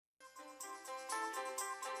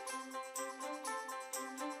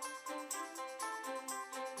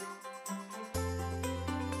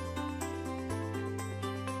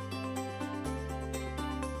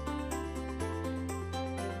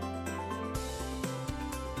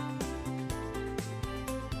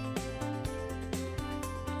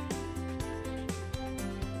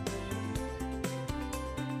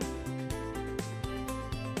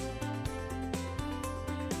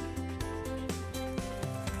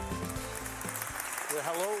Well,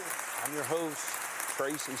 hello. I'm your host,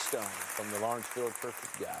 Tracy Stone from the Lawrenceville Church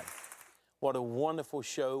of God. What a wonderful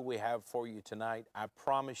show we have for you tonight. I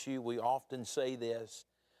promise you, we often say this,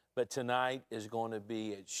 but tonight is going to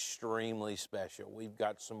be extremely special. We've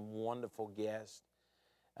got some wonderful guests.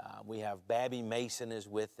 We have Babbie Mason is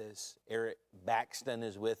with us, Erik Buxton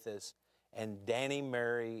is with us, and Danny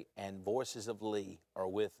Murray and Voices of Lee are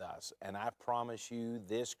with us. And I promise you,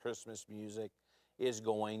 this Christmas music is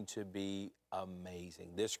going to be amazing.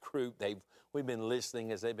 This group, we've been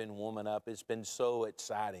listening as they've been warming up. It's been so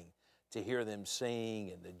exciting to hear them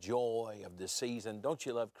sing and the joy of the season. Don't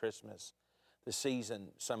you love Christmas? The season,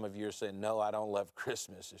 some of you are saying, no, I don't love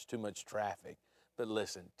Christmas. There's too much traffic. But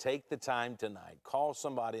listen, take the time tonight. Call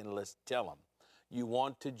somebody and tell them you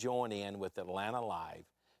want to join in with Atlanta Live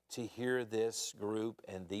to hear this group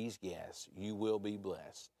and these guests. You will be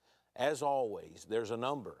blessed. As always, there's a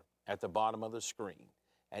number at the bottom of the screen.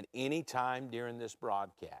 At any time during this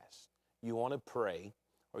broadcast, you want to pray,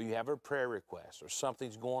 or you have a prayer request, or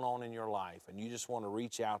something's going on in your life, and you just want to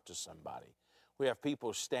reach out to somebody. We have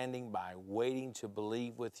people standing by waiting to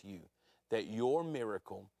believe with you that your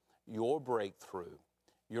miracle, your breakthrough,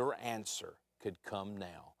 your answer could come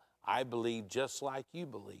now. I believe, just like you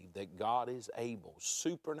believe, that God is able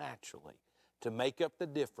supernaturally to make up the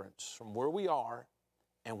difference from where we are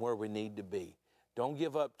and where we need to be. Don't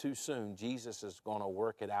give up too soon. Jesus is going to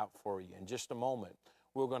work it out for you. In just a moment,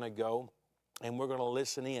 we're going to go and we're going to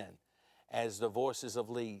listen in as the Voices of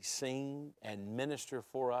Lee sing and minister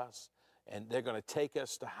for us. And they're going to take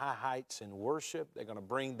us to high heights in worship. They're going to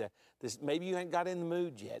bring this. Maybe you ain't got in the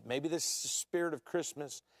mood yet. Maybe this spirit of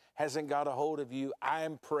Christmas hasn't got a hold of you. I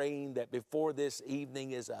am praying that before this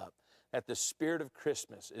evening is up, that the spirit of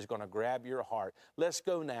Christmas is going to grab your heart. Let's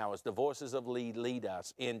go now as the Voices of Lee lead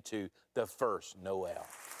us into the first Noel.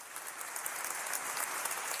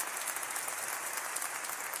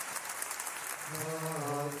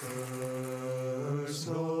 The first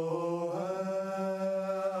Noel,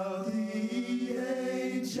 the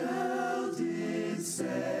angel did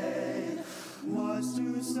say, was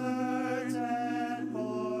to certain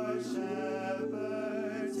poor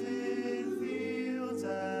shepherds in fields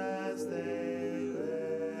as they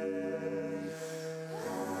lay.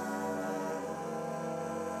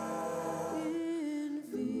 In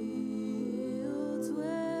fields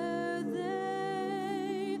where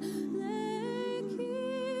they lay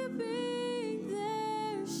keeping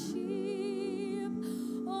their sheep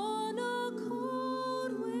on a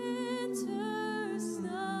cold winter's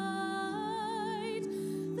night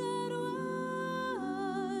that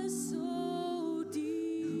was so deep.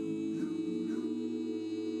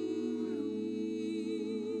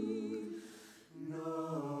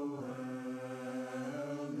 Noel,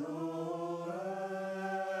 Noel,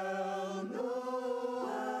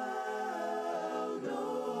 Noel,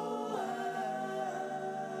 Noel.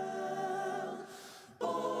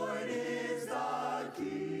 Born is the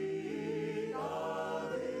King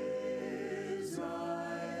of Israel.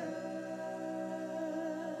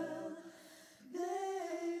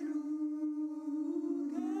 They look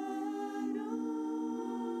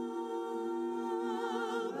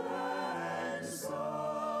and saw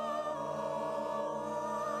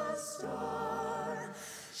a star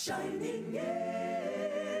shining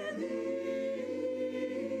in the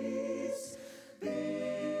east beyond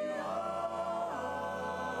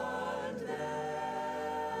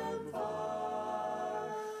them far.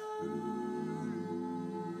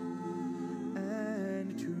 And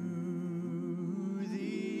to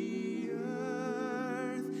the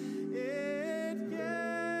earth it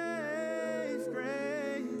gave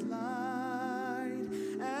great light,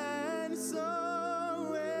 and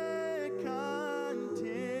so it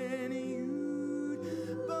continued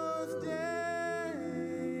both day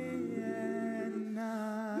and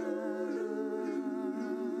night.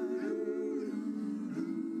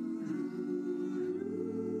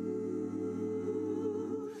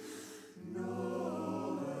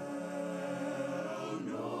 Noel,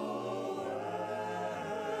 Noel,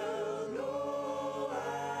 Noel,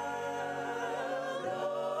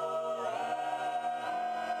 Noel.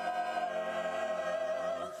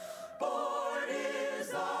 Born is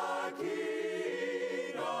the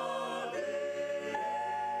King of Israel.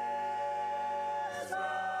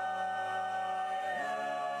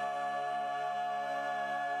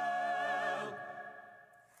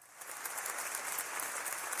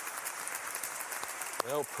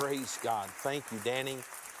 Well, praise God. Thank you, Danny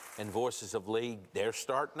and Voices of Lee. They're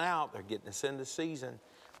starting out. They're getting us into season.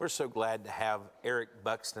 We're so glad to have Erik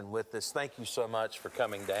Buxton with us. Thank you so much for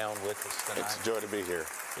coming down with us tonight. It's a joy to be here.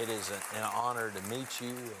 It is an honor to meet you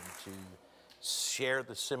and to share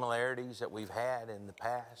the similarities that we've had in the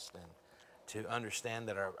past, and to understand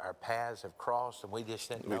that our paths have crossed and we just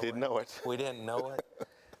didn't know it. We didn't know it.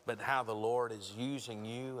 But how the Lord is using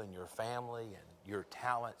you and your family and your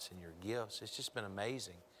talents and your gifts. It's just been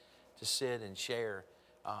amazing to sit and share.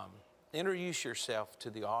 Introduce yourself to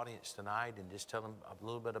the audience tonight and just tell them a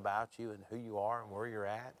little bit about you and who you are and where you're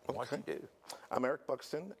at and what you do. I'm Erik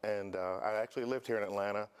Buxton, and I actually lived here in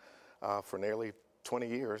Atlanta for nearly 20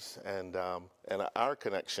 years. And our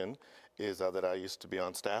connection is that I used to be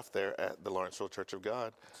on staff there at the Lawrenceville Church of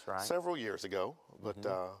God several years ago.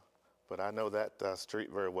 But I know that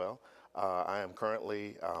street very well. I am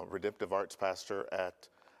currently Redemptive Arts Pastor at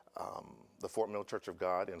the Fort Mill Church of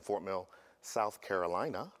God in Fort Mill, South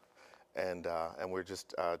Carolina. And we're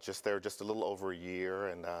just there just a little over a year,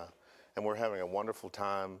 and we're having a wonderful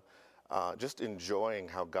time, just enjoying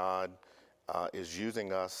how God is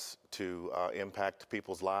using us to impact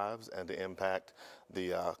people's lives and to impact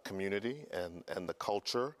the community and the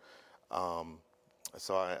culture.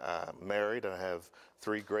 So I'm married and I have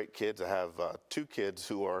 3 great kids. I have 2 kids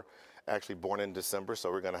who are actually born in December,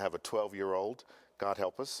 so we're going to have a 12-year-old. God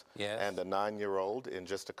help us, and a 9-year-old in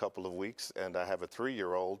just a couple of weeks, and I have a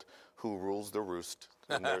 3-year-old who rules the roost,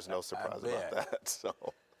 and there's no surprise about that. So,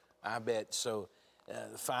 I bet. So,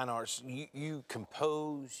 fine arts, you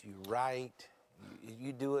compose, you write,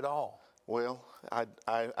 you do it all. Well,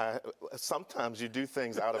 I sometimes you do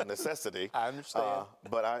things out of necessity. I understand.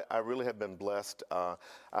 But I really have been blessed.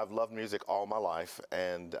 I've loved music all my life,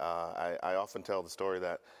 and I often tell the story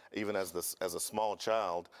that even as a small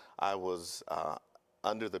child, I was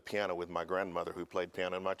under the piano with my grandmother who played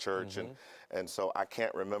piano in my church, and so I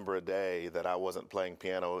can't remember a day that I wasn't playing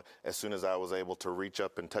piano as soon as I was able to reach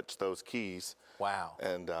up and touch those keys. Wow.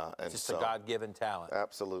 And just a God-given talent.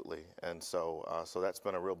 Absolutely. And so that's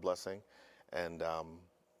been a real blessing. And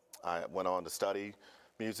I went on to study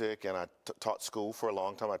music, and I taught school for a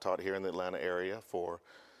long time. I taught here in the Atlanta area for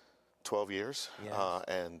 12 years.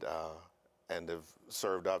 Yes. And have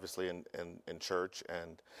served obviously in church,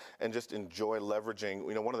 and just enjoy leveraging.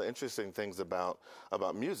 You know, one of the interesting things about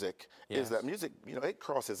music is that music, you know, it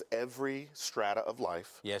crosses every strata of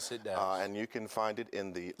life. Yes, it does. And you can find it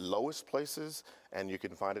in the lowest places, and you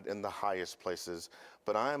can find it in the highest places.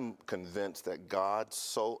 But I'm convinced that God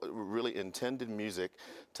so really intended music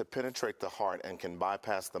to penetrate the heart and can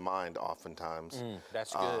bypass the mind oftentimes.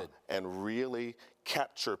 That's good. And really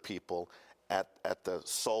capture people at the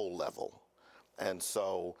soul level. And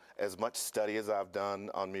so as much study as I've done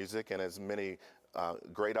on music and as many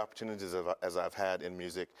great opportunities as I've had in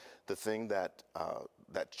music, the thing that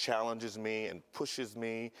challenges me and pushes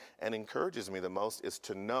me and encourages me the most is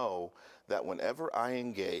to know that whenever I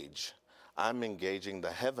engage, I'm engaging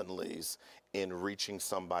the heavenlies in reaching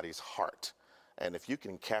somebody's heart. And if you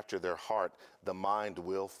can capture their heart, the mind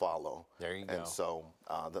will follow. There you go. And so,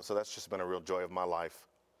 so that's just been a real joy of my life.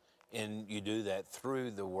 And you do that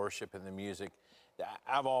through the worship and the music.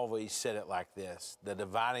 I've always said it like this: the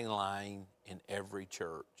dividing line in every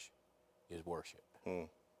church is worship.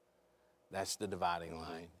 That's the dividing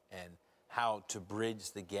line, and how to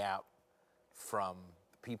bridge the gap from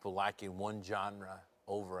people liking one genre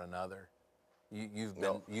over another.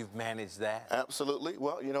 You've managed that. Absolutely.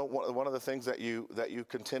 Well, you know, one of the things that you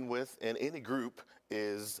contend with in any group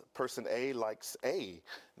is person A likes A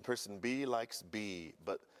and person B likes B,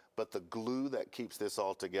 but the glue that keeps this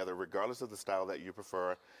all together, regardless of the style that you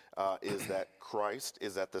prefer, is that Christ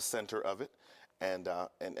is at the center of it. And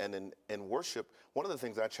in worship, one of the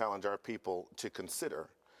things I challenge our people to consider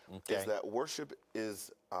is that worship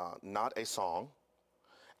is not a song.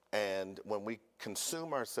 And when we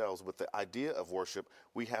consume ourselves with the idea of worship,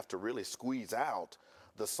 we have to really squeeze out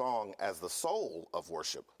the song as the soul of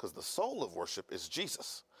worship, because the soul of worship is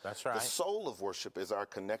Jesus. That's right. The soul of worship is our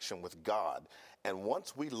connection with God. And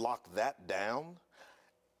once we lock that down,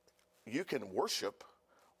 you can worship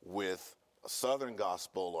with Southern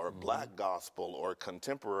gospel or black gospel or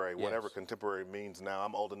contemporary, whatever contemporary means now.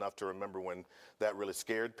 I'm old enough to remember when that really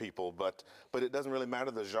scared people, but it doesn't really matter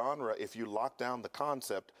the genre if you lock down the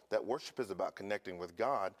concept that worship is about connecting with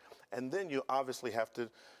God. And then you obviously have to,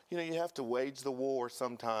 you know, you have to wage the war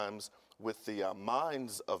sometimes with the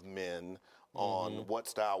minds of men on what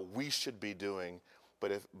style we should be doing.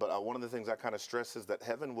 But one of the things I kind of stress is that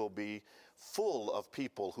heaven will be full of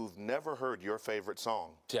people who've never heard your favorite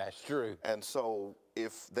song. That's true. And so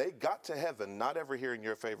if they got to heaven not ever hearing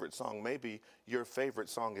your favorite song, maybe your favorite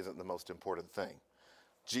song isn't the most important thing.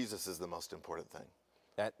 Jesus is the most important thing.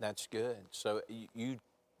 That's good. So you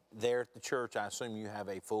there at the church, I assume you have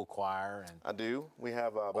a full choir and I do. We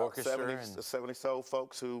have about Orchestra 70, and- 70 so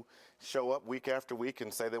folks who show up week after week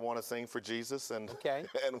and say they want to sing for Jesus, and Okay.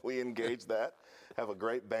 and we engage that. Have a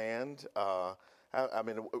great band. I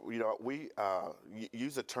mean, you know, we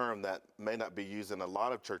use a term that may not be used in a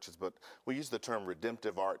lot of churches, but we use the term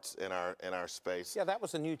redemptive arts in our space. yeah, that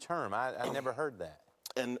was a new term. I never heard that.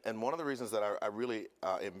 And one of the reasons that I really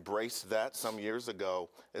embraced that some years ago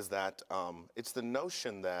is that it's the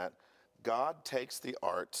notion that God takes the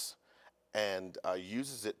arts and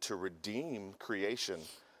uses it to redeem creation.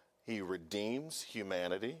 He redeems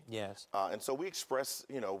humanity. Yes. And so we express,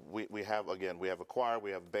 you know, we have a choir,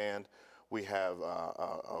 we have a band, we have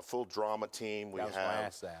a full drama team. We I was gonna have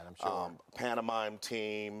ask that, I'm sure. pantomime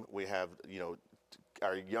team. We have, you know,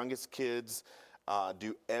 our youngest kids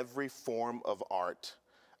do every form of art.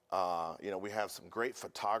 You know, we have some great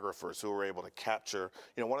photographers who are able to capture,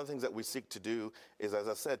 you know, one of the things that we seek to do is, as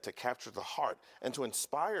I said, to capture the heart and to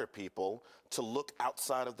inspire people to look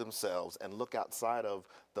outside of themselves and look outside of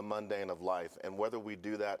the mundane of life. And whether we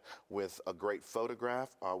do that with a great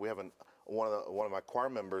photograph, we have one of my choir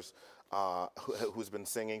members who's been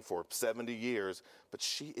singing for 70 years, but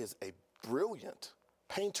she is a brilliant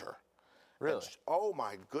painter. Really? Oh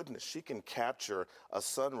my goodness, she can capture a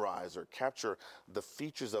sunrise or capture the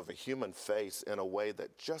features of a human face in a way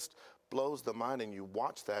that just blows the mind, and you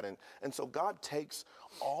watch that. And so God takes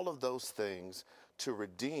all of those things to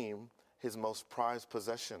redeem his most prized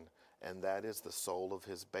possession, and that is the soul of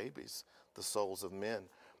his babies, the souls of men.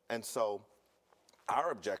 And so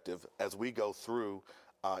our objective as we go through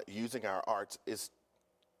using our arts is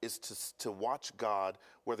to watch God,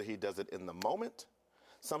 whether he does it in the moment.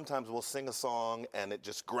 Sometimes we'll sing a song and it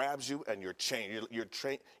just grabs you and you're changed.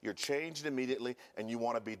 You're changed immediately and you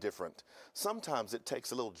want to be different. Sometimes it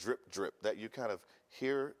takes a little drip that you kind of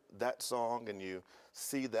hear that song and you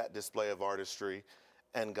see that display of artistry,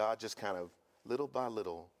 and God just kind of little by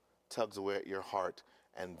little tugs away at your heart,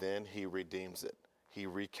 and then he redeems it. He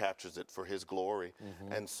recaptures it for his glory.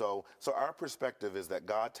 And so our perspective is that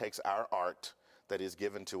God takes our art that is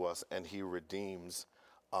given to us and he redeems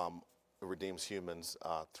humans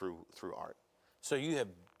through art. So you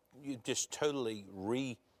just totally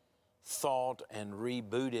rethought and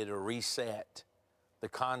rebooted or reset the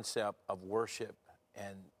concept of worship,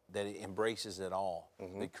 and that it embraces it all,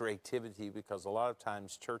 the creativity, because a lot of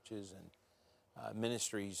times churches and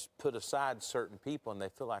ministries put aside certain people and they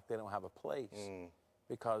feel like they don't have a place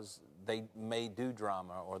because they may do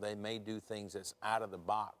drama or they may do things that's out of the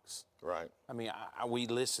box. Right. I mean, we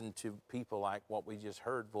listen to people like what we just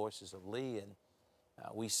heard, Voices of Lee, and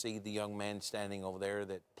we see the young man standing over there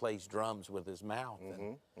that plays drums with his mouth.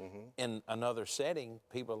 And in another setting,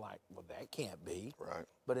 people are like, well, that can't be. Right.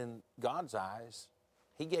 But in God's eyes,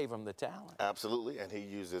 he gave him the talent. Absolutely, and he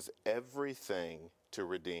uses everything to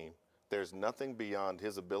redeem. There's nothing beyond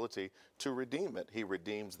his ability to redeem it. He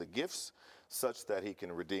redeems the gifts such that he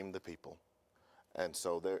can redeem the people. And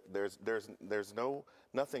so there's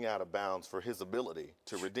nothing out of bounds for his ability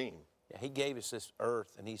to redeem. Yeah, he gave us this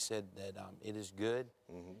earth, and he said that it is good,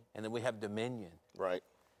 and then we have dominion. Right.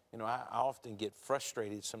 You know, I often get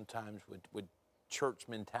frustrated sometimes with church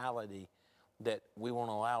mentality that we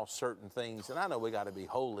won't allow certain things, and I know we got to be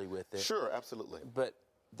holy with it. Sure, absolutely. But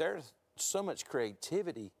there's so much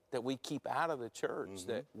creativity that we keep out of the church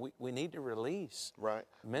that we need to release. Right.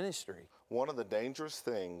 Ministry. One of the dangerous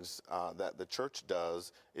things that the church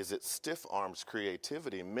does is it stiff arms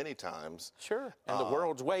creativity many times. Sure. And the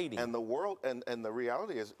world's waiting. And the world, and the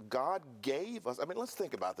reality is God gave us, I mean, let's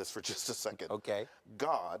think about this for just a second. Okay.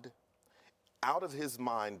 God, out of his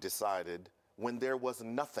mind, decided when there was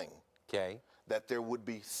nothing, Okay. that there would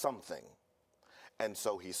be something. And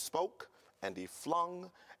so he spoke and he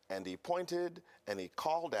flung and he pointed and he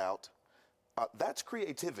called out. That's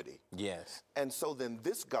creativity. Yes. And so then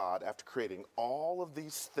this God, after creating all of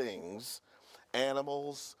these things,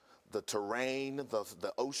 animals, the terrain,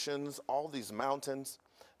 the oceans, all these mountains,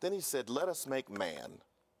 then he said, let us make man.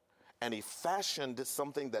 And he fashioned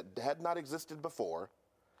something that had not existed before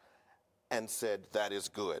and said, that is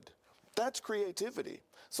good. That's creativity.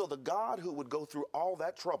 So the God who would go through all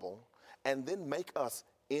that trouble and then make us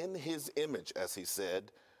in his image, as he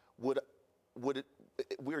said,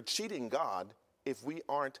 we're cheating God if we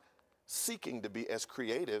aren't seeking to be as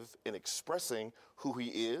creative in expressing who he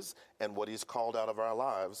is and what he's called out of our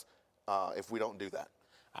lives if we don't do that.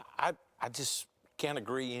 I just can't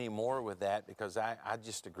agree anymore with that, because I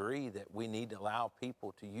just agree that we need to allow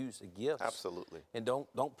people to use the gifts. Absolutely. And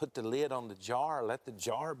don't put the lid on the jar. Let the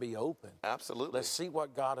jar be open. Absolutely. Let's see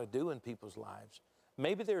what God will do in people's lives.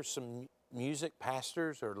 Maybe there's some music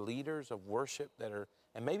pastors or leaders of worship that are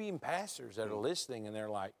and maybe even pastors that are listening, and they're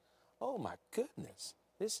like, oh my goodness,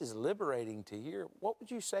 this is liberating to hear. What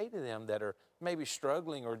would you say to them that are maybe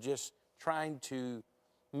struggling or just trying to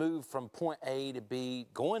move from point A to B,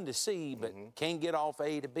 going to C, but can't get off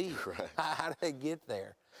A to B? Right. How do they get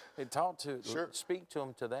there? And speak to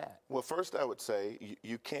them to that. Well, first I would say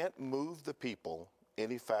you can't move the people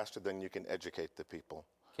any faster than you can educate the people.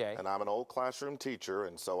 Okay. And I'm an old classroom teacher,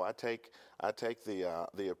 and so I take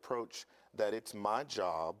the approach that it's my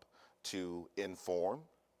job to inform,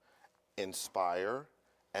 inspire,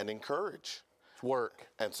 and encourage. It's work.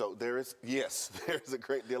 And so there's a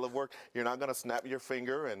great deal of work. You're not going to snap your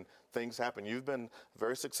finger and things happen. You've been a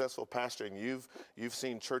very successful pastor, and you've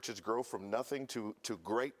seen churches grow from nothing to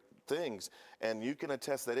great things, and you can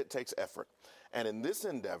attest that it takes effort. And in this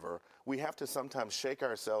endeavor, we have to sometimes shake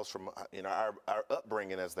ourselves from our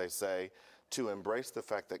upbringing, as they say, to embrace the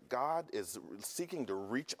fact that God is seeking to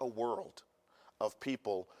reach a world of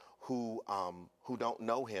people who don't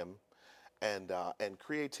know Him, and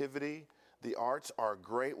creativity. The arts are a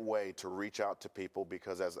great way to reach out to people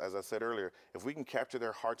because, as I said earlier, if we can capture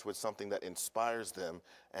their hearts with something that inspires them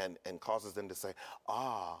and causes them to say,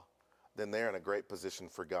 then they're in a great position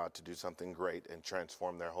for God to do something great and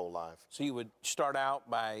transform their whole life. So you would start out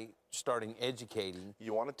by starting educating.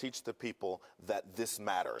 You want to teach the people that this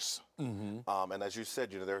matters. And as you said,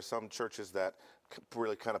 there are some churches that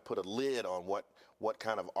really kind of put a lid on what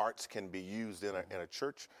kind of arts can be used in a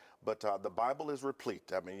church. But the Bible is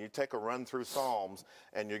replete. I mean, you take a run through Psalms,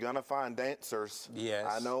 and you're going to find dancers. Yes.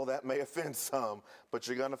 I know that may offend some, but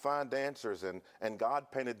you're going to find dancers. And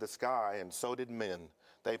God painted the sky, and so did men.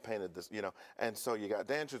 They painted this, And so you got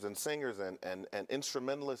dancers and singers and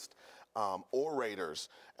instrumentalists, orators.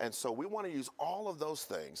 And so we want to use all of those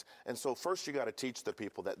things. And so first you got to teach the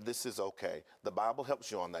people that this is okay. The Bible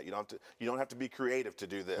helps you on that. You don't have to be creative to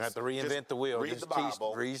do this. You have to reinvent the wheel. Read the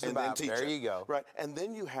Bible and then teach There it. you go. Right. And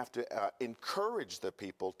then you have to encourage the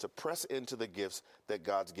people to press into the gifts that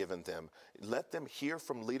God's given them. Let them hear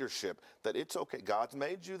from leadership that it's okay. God's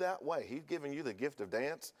made you that way. He's given you the gift of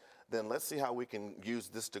dance. Then let's see how we can use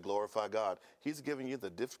this to glorify God. He's giving you the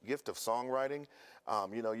gift of songwriting.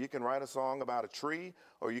 You can write a song about a tree,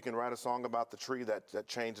 or you can write a song about the tree that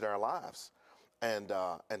changed our lives. And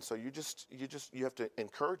so you have to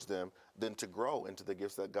encourage them then to grow into the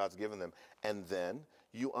gifts that God's given them. And then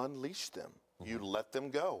you unleash them. You let them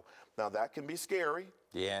go. Now that can be scary.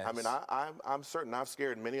 Yes. I mean, I'm certain I've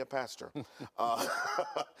scared many a pastor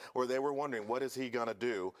where they were wondering, what is he going to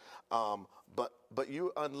do? But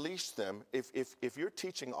you unleash them. If you're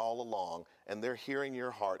teaching all along and they're hearing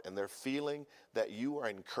your heart and they're feeling that you are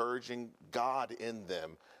encouraging God in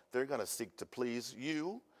them, they're going to seek to please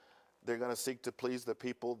you. They're going to seek to please the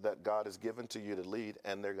people that God has given to you to lead,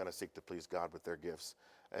 and they're going to seek to please God with their gifts.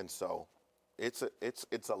 And so it's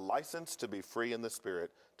a license to be free in the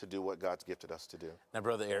Spirit to do what God's gifted us to do. Now,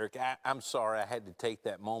 Brother Erik, I'm sorry I had to take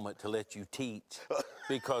that moment to let you teach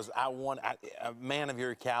because a man of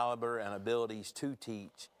your caliber and abilities to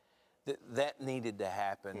teach, that needed to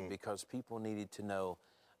happen because people needed to know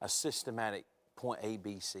a systematic point A,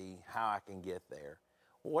 B, C, how I can get there.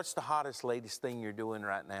 What's the hottest, latest thing you're doing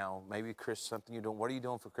right now? Maybe something you're doing. What are you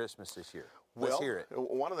doing for Christmas this year? Let's hear it.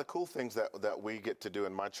 One of the cool things that we get to do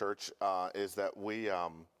in my church is that we've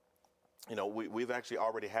actually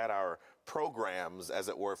already had our programs, as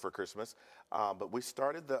it were, for Christmas. But we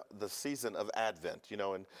started the season of Advent,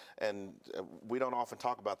 and we don't often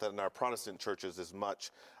talk about that in our Protestant churches as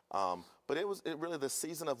much. But it was really the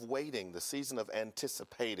season of waiting, the season of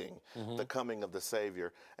anticipating the coming of the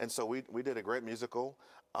Savior. And so we did a great musical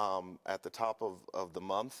at the top of the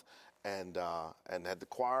month, and had the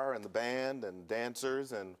choir and the band and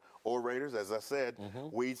dancers and orators. As I said,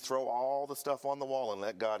 we throw all the stuff on the wall and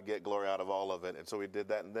let God get glory out of all of it. And so we did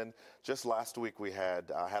that. And then just last week we had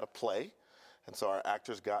a play, and so our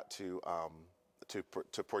actors got to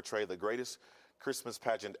portray the greatest Christmas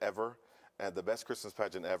pageant ever. And the best Christmas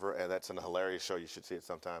pageant ever, and that's a hilarious show. You should see it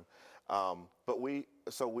sometime. But we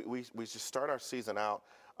just start our season out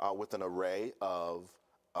with an array of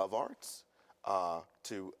arts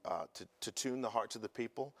to tune the hearts of the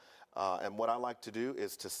people. And what I like to do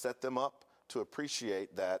is to set them up to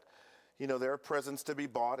appreciate that, there are presents to be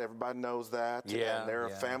bought. Everybody knows that. Yeah, and there are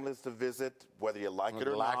families to visit, whether you like it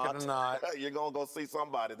or not. You're going to go see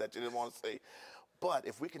somebody that you didn't want to see. But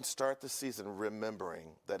if we can start the season remembering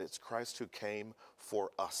that it's Christ who came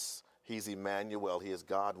for us. He's Emmanuel. He is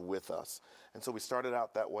God with us. And so we started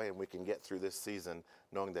out that way, and we can get through this season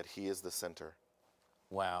knowing that He is the center.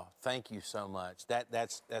 Wow. Thank you so much.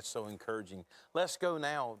 That's so encouraging. Let's go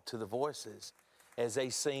now to the voices as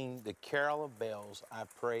they sing the Carol of Bells, I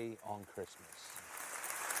Pray on Christmas.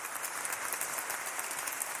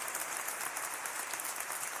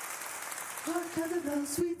 Hark how the bells,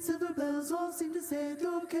 sweet silver bells, all seem to say,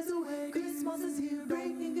 throw cares away. Christmas is here,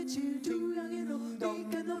 bringing good cheer to young and old,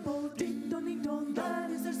 meek and the bold. Ding dong, that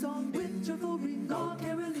is their song, with joyful ring, all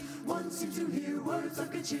caroling. One seems to hear words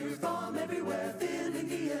of good cheer from everywhere, filling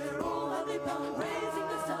the air. Oh, how they pound, raising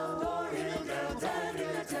the sound, o'er hill and dale, telling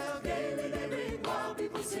their tale. Gaily they ring, while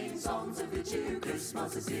people sing songs of good cheer.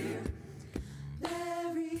 Christmas is here.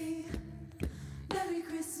 Merry, Merry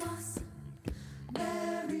Christmas.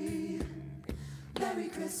 Merry, Merry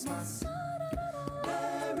Christmas.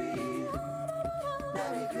 Merry,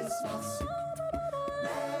 Merry Christmas.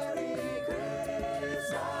 Merry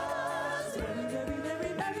Christmas. Merry, Merry, Merry,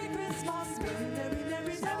 Merry Christmas. Merry, Merry,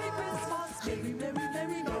 Merry, Merry Christmas. Merry, Merry,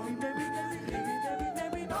 Merry, Merry, Merry, Merry, Merry,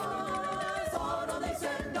 Merry Christmas. On they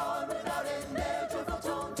send on without end their joyful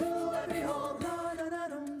tone to every home. La da da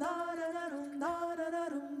dum, la da da dum, la da da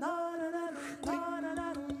dum, la da da dum, la da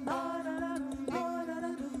da dum, la da da dum.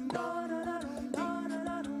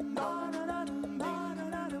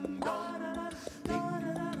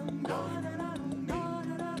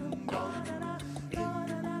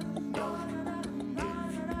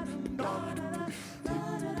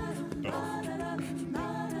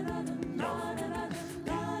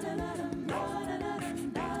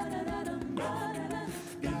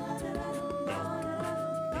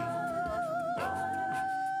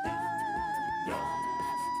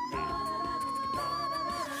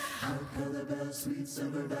 Sweet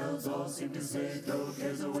silver bells all seem to say, throw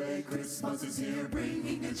cares away. Christmas is here,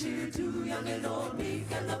 bringing a cheer to young and old, meek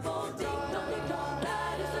and the bold. Ding dong,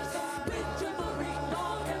 that is their song, with joyful ring,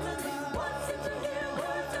 all caroling. One seems to hear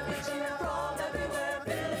words of good cheer from everywhere,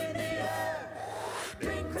 filling the air.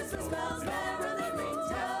 Ring Christmas bells, merrily ring,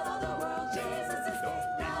 tell all the world Jesus is king.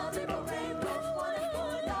 Now they proclaim with one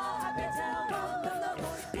accord the happy tale. Welcome the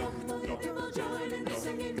Lord, come will you people join in the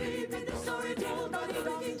singing, keeping the story told by the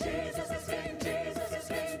ringing. Jesus is king. Jesus is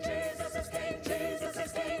king, Jesus is king, Jesus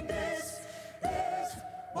is king. This is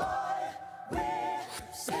why we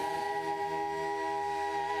sing.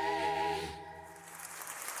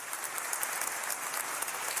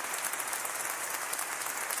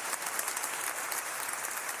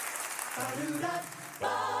 Ba-do-da,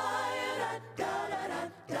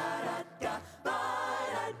 ba-da-da-da-da-da-da,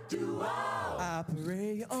 ba-da-do-wow. I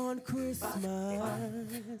pray on Christmas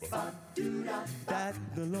that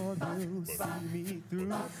the Lord will see me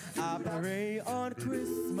through. I pray on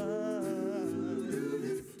Christmas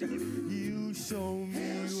you show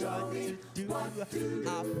me what to do.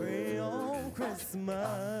 I pray on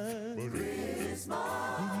Christmas you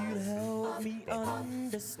help me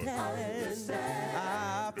understand.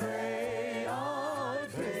 I pray on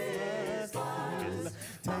Christmas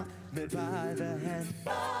take me by the hand.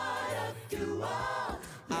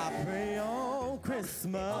 I pray on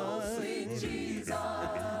Christmas Oh, sweet Jesus,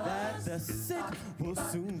 that the sick will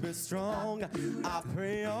soon be strong. I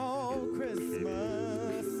pray on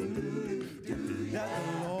Christmas that the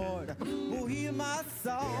Lord will hear my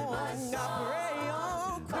song. I pray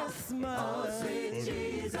on Christmas oh, sweet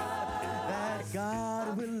Jesus, that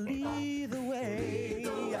God will lead the way.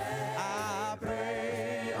 I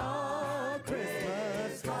pray on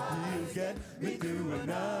Christmas you get me through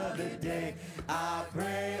another day. I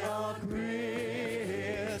pray on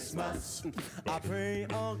Christmas. I pray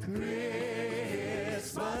on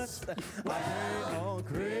Christmas. I pray on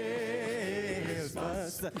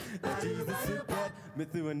Christmas that Jesus will get me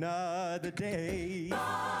through another day. I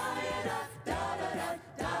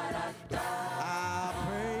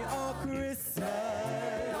pray on Christmas.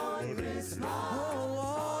 Oh,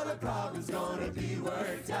 all the problems gonna be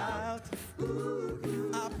worked out.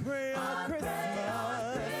 I pray on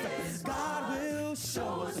Christmas. God will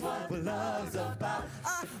show us what love's about.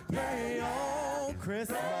 I pray on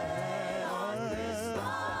Christmas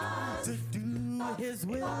to do His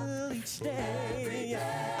will each day.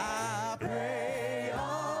 I pray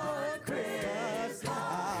on Christmas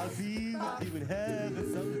I'll be with you in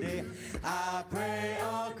heaven someday. I pray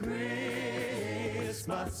on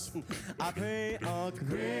Christmas. I pray on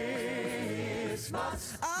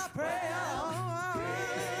Christmas. I pray on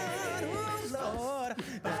Lord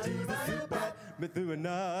that Jesus will get me through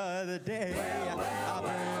another day. I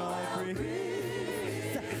pray on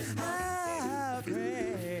Christmas. I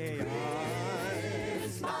pray on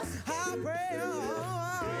Christmas. I pray on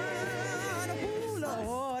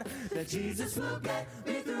Lord that Jesus will get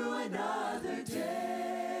me through another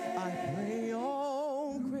day. I pray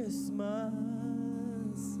on Christmas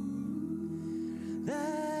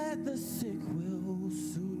that the sick will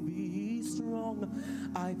soon be strong.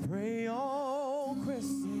 I pray on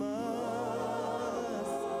Christmas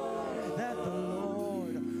that the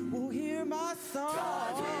Lord will hear my song.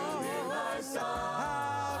 God will hear my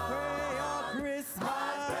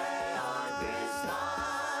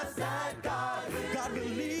that God will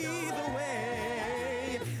lead the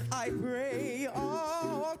way. I pray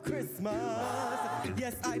all Christmas.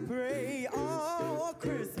 Yes, I pray all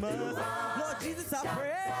Christmas. Lord Jesus, I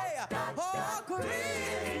pray all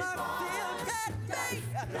Christmas. He'll get me.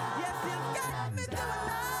 Yes, he'll get me through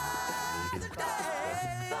another day.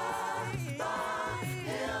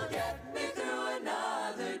 He'll get me through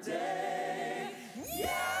another day.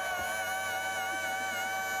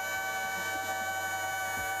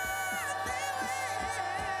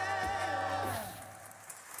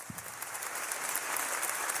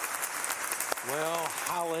 Well,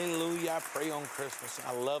 hallelujah. I pray on Christmas.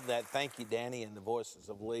 I love that. Thank you, Danny, and the voices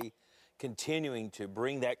of Lee, continuing to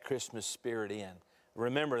bring that Christmas spirit in.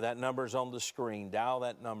 Remember, that number's on the screen. Dial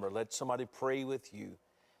that number. Let somebody pray with you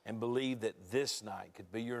and believe that this night could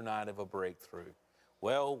be your night of a breakthrough.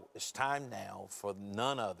 Well, it's time now for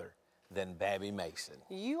none other than Babbie Mason.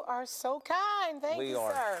 You are so kind. Thank you,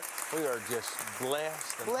 sir. We are just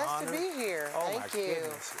blessed and Blessed honored. to be here. Oh, Thank my you.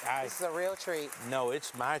 goodness. This is a real treat. No,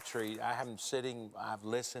 it's my treat. I've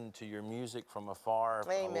listened to your music from afar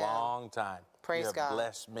for Amen. a long time. Praise you have God.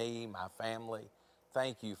 blessed me, my family.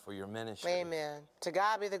 Thank you for your ministry. Amen. To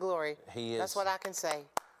God be the glory. He is. That's what I can say.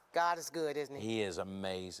 God is good, isn't he? He is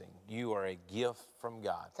amazing. You are a gift from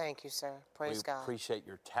God. Thank you, sir. Praise We God. appreciate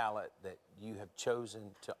your talent that you have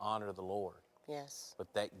chosen to honor the Lord Yes.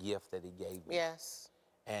 with that gift that he gave you. Yes.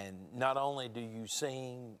 And not only do you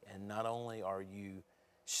sing, and not only are you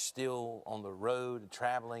still on the road and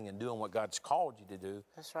traveling and doing what God's called you to do.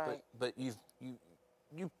 That's right. But you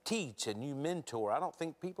teach and you mentor. I don't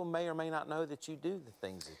think people may or may not know that you do the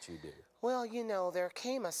things that you do. Well, you know, there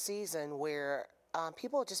came a season where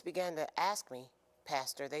people just began to ask me,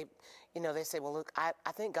 Pastor. They say, well, look, I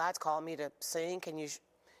think God's called me to sing. Can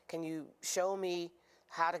you show me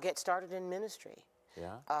how to get started in ministry?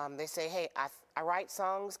 Yeah. They say, hey, I write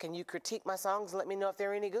songs. Can you critique my songs and let me know if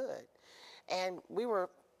they're any good? And we were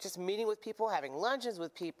just meeting with people, having luncheons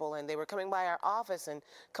with people, and they were coming by our office and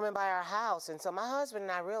coming by our house. And so my husband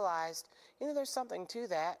and I realized, there's something to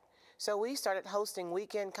that. So we started hosting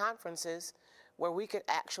weekend conferences where we could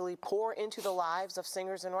actually pour into the lives of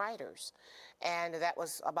singers and writers. And that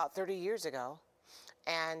was about 30 years ago.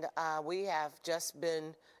 And we have just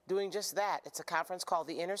been doing just that. It's a conference called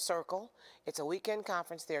The Inner Circle. It's a weekend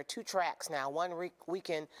conference. There are 2 tracks now. One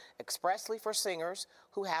weekend expressly for singers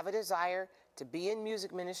who have a desire to be in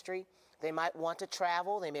music ministry. They might want to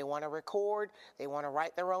travel. They may want to record. They want to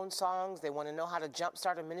write their own songs. They want to know how to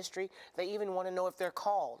jumpstart a ministry. They even want to know if they're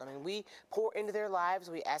called. I mean, we pour into their lives.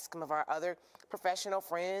 We ask them of our other professional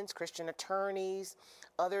friends, Christian attorneys,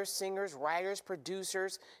 other singers, writers,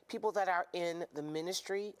 producers, people that are in the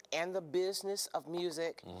ministry and the business of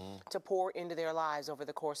music to pour into their lives over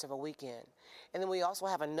the course of a weekend. And then we also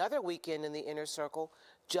have another weekend in the Inner Circle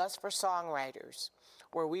just for songwriters,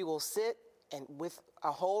 where we will sit and with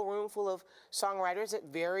a whole room full of songwriters at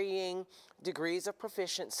varying degrees of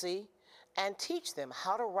proficiency and teach them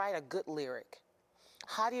how to write a good lyric.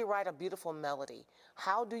 How do you write a beautiful melody?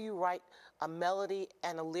 How do you write a melody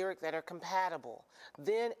and a lyric that are compatible?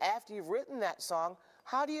 Then after you've written that song,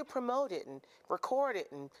 how do you promote it and record it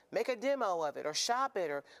and make a demo of it or shop it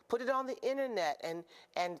or put it on the internet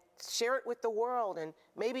and share it with the world and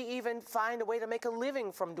maybe even find a way to make a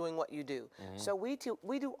living from doing what you do? So we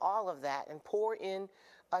do all of that and pour in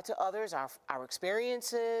to others our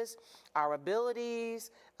experiences, our abilities,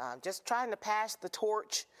 just trying to pass the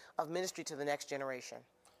torch of ministry to the next generation.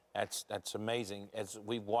 That's amazing. As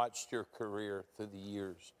we've watched your career through the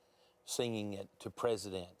years, singing it to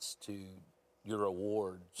presidents, to your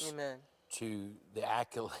awards, Amen. to the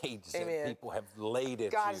accolades Amen. that people have laid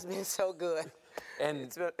at God you. has been so good.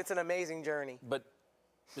 And It's an amazing journey. But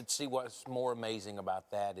see, what's more amazing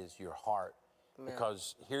about that is your heart. Amen.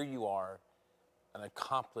 Because here you are, an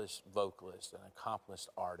accomplished vocalist, an accomplished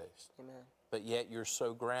artist. Amen. But yet you're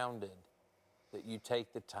so grounded that you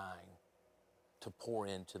take the time to pour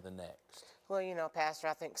into the next. Well, Pastor,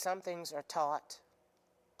 I think some things are taught,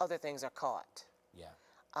 other things are caught. Yeah.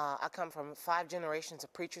 I come from 5 generations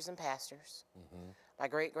of preachers and pastors. My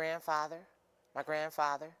great-grandfather, my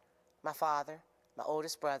grandfather, my father, my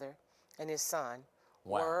oldest brother, and his son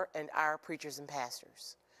were and are preachers and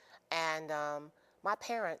pastors. And my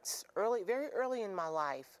parents, very early in my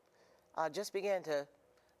life, just began to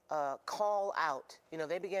call out.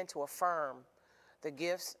 They began to affirm the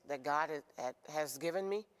gifts that God has given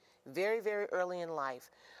me very, very early in life.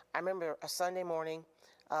 I remember a Sunday morning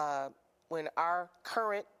when our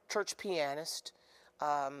current church pianist,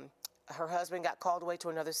 her husband got called away to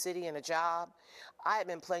another city in a job. I had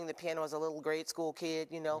been playing the piano as a little grade school kid,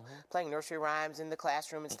 playing nursery rhymes in the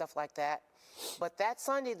classroom and stuff like that. But that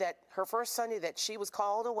Sunday, her first Sunday that she was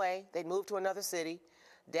called away, they'd moved to another city,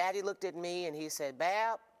 Daddy looked at me and he said,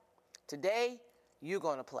 Bab, today you're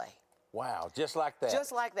going to play. Wow, just like that.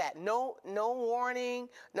 Just like that. No warning,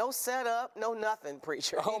 no setup, no nothing,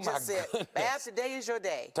 preacher. Oh, he just said, Bab, today is your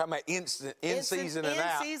day. Talking about in season and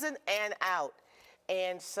out. In season and out.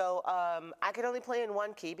 And so I could only play in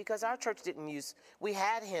one key because our church didn't use, we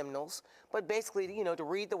had hymnals, but basically, you know, to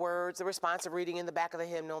read the words, the responsive reading in the back of the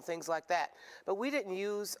hymnal, things like that. But we didn't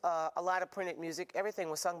use a lot of printed music. Everything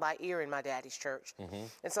was sung by ear in my daddy's church.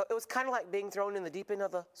 And so it was kind of like being thrown in the deep end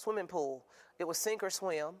of the swimming pool. It was sink or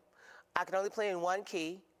swim. I could only play in one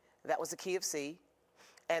key. That was the key of C.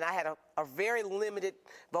 And I had a very limited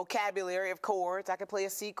vocabulary of chords. I could play a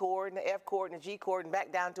C chord and an F chord and a G chord and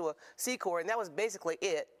back down to a C chord, and that was basically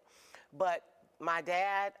it. But my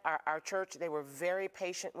dad, our church, they were very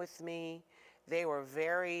patient with me. They were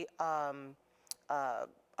very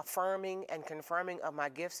affirming and confirming of my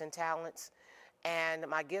gifts and talents. And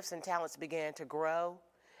my gifts and talents began to grow.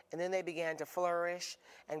 And then they began to flourish,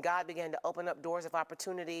 and God began to open up doors of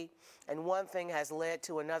opportunity, and one thing has led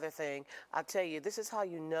to another thing. I'll tell you, this is how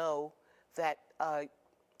you know that,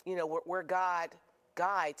 you know, where God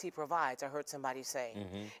guides, he provides, I heard somebody say.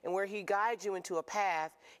 And where he guides you into a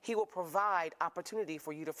path, he will provide opportunity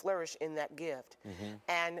for you to flourish in that gift.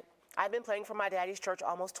 And I've been playing for my daddy's church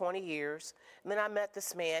almost 20 years. And then I met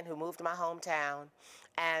this man who moved to my hometown,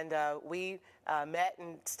 and we met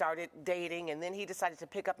and started dating, and then he decided to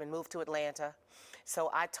pick up and move to Atlanta. So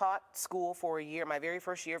I taught school for a year, my very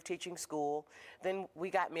first year of teaching school. Then we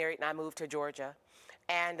got married and I moved to Georgia.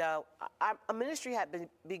 And a ministry had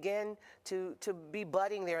began to be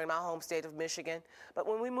budding there in my home state of Michigan. But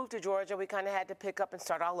when we moved to Georgia, we kind of had to pick up and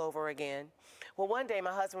start all over again. Well, one day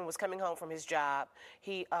my husband was coming home from his job.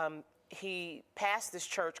 He passed this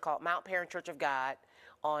church called Mount Perrin Church of God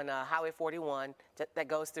on Highway 41 that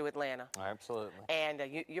goes through Atlanta. Absolutely. And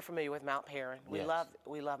you're familiar with Mount Perrin. We Yes.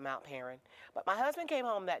 love Mount Perrin. But my husband came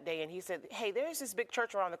home that day and he said, hey, there's this big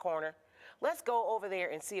church around the corner. Let's go over there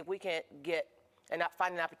and see if we can't get and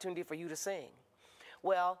find an opportunity for you to sing.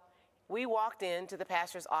 Well, we walked into the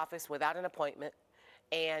pastor's office without an appointment,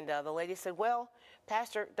 and the lady said, well,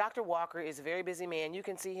 Pastor, Dr. Walker is a very busy man. You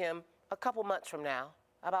can see him a couple months from now,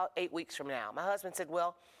 about 8 weeks from now. My husband said,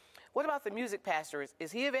 well, what about the music pastor?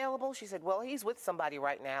 Is he available? She said, well, he's with somebody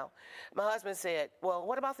right now. My husband said, well,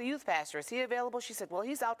 what about the youth pastor? Is he available? She said, well,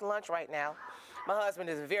 he's out to lunch right now. My husband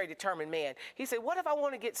is a very determined man. He said, what if I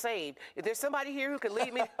want to get saved? Is there somebody here who can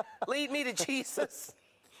lead me to Jesus?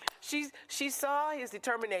 She saw his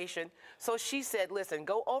determination, so she said, listen,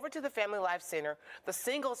 go over to the Family Life Center. The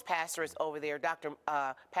singles pastor is over there,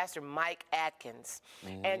 Pastor Mike Atkins.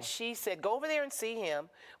 And she said, go over there and see him.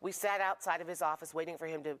 We sat outside of his office waiting for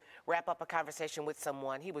him to wrap up a conversation with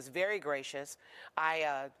someone. He was very gracious.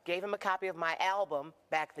 I gave him a copy of my album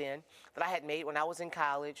back then that I had made when I was in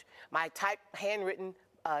college, my handwritten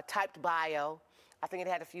typed bio. I think it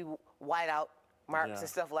had a few whiteout marks and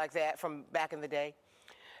stuff like that from back in the day.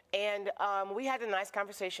 And we had a nice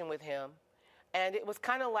conversation with him. And it was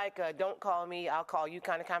kind of like a don't call me, I'll call you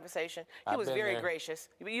kind of conversation. He was very gracious.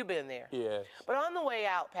 You've been there. Yes. But on the way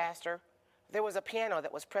out, Pastor, there was a piano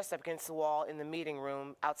that was pressed up against the wall in the meeting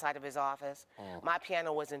room outside of his office. My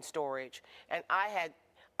piano was in storage. And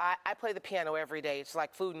I play the piano every day. It's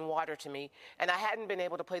like food and water to me. And I hadn't been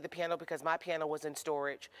able to play the piano because my piano was in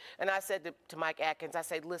storage. And I said to Mike Atkins, I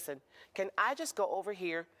said, listen, can I just go over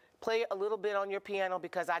here, play a little bit on your piano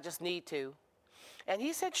because I just need to? And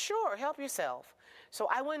he said, sure, help yourself. So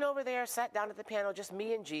I went over there, sat down at the piano, just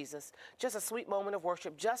me and Jesus, just a sweet moment of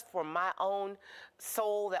worship, just for my own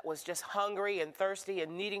soul that was just hungry and thirsty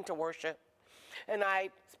and needing to worship. And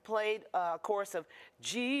I played a chorus of,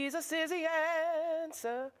 Jesus is the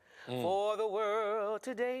answer for the world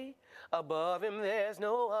today. Above him there's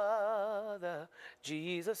no other.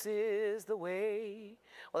 Jesus is the way.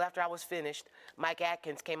 Well, after I was finished, Mike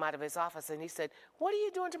Atkins came out of his office and he said, what are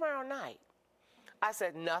you doing tomorrow night? I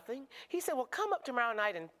said, nothing. He said, well, come up tomorrow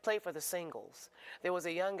night and play for the singles. There was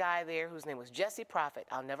a young guy there whose name was Jesse Prophet.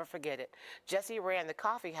 I'll never forget it. Jesse ran the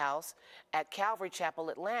coffee house at Calvary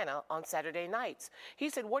Chapel, Atlanta on Saturday nights.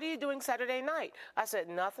 He said, what are you doing Saturday night? I said,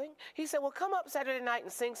 nothing. He said, well, come up Saturday night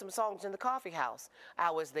and sing some songs in the coffee house.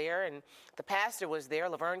 I was there, and the pastor was there,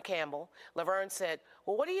 Laverne Campbell. Laverne said,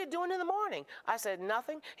 well, what are you doing in the morning? I said,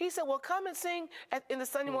 nothing. He said, well, come and sing in the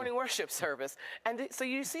Sunday morning worship service. And so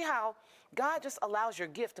you see how God just allows your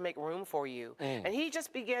gift to make room for you. And he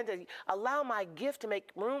just began to allow my gift to make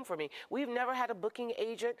room for me. We've never had a booking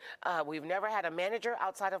agent. We've never had a manager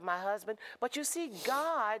outside of my husband. But you see,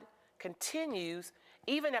 God continues,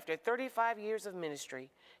 even after 35 years of ministry,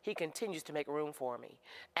 He continues to make room for me.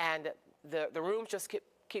 And the rooms just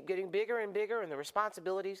keep getting bigger and bigger, and the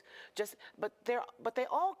responsibilities but they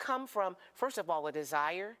all come from, first of all, a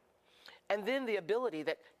desire, and then the ability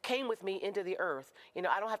that came with me into the earth. You know,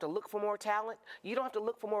 I don't have to look for more talent. You don't have to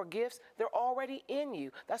look for more gifts. They're already in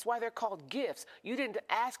you. That's why they're called gifts. You didn't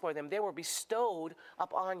ask for them. They were bestowed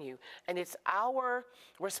upon you. And it's our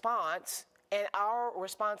response and our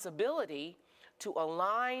responsibility to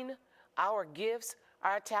align our gifts,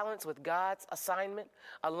 our talents with God's assignment,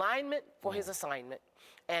 alignment for his assignment,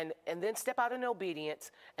 and then step out in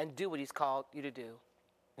obedience and do what he's called you to do.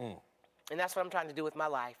 And that's what I'm trying to do with my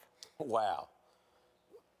life. Wow.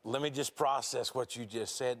 Let me just process what you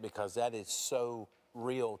just said, because that is so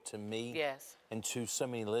real to me. Yes. And to so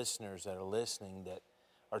many listeners that are listening that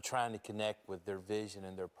are trying to connect with their vision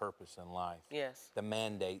and their purpose in life. Yes. The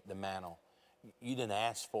mandate, the mantle. You didn't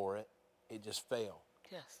ask for it. It just fell.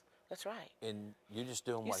 Yes, that's right. And you're just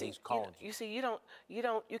doing what he's called you. You see,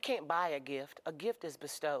 you can't buy a gift. A gift is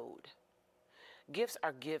bestowed. Gifts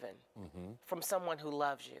are given from someone who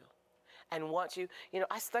loves you and wants you. You know,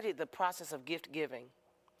 I studied the process of gift giving.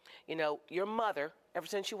 You know, your mother, ever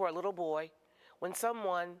since you were a little boy, when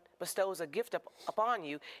someone bestows a gift upon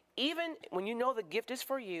you, even when you know the gift is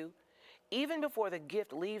for you, even before the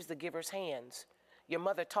gift leaves the giver's hands, your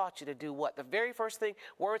mother taught you to do what? The very first thing,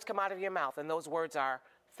 words come out of your mouth, and those words are,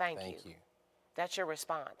 thank you. That's your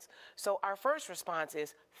response. So our first response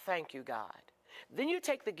is, thank you, God. Then you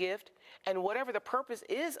take the gift, and whatever the purpose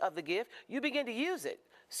is of the gift, you begin to use it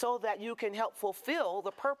so that you can help fulfill the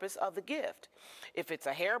purpose of the gift. If it's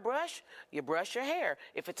a hairbrush, you brush your hair.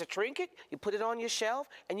 If it's a trinket, you put it on your shelf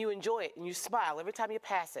and you enjoy it and you smile every time you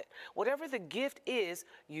pass it. Whatever the gift is,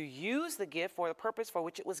 you use the gift for the purpose for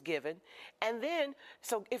which it was given. And then,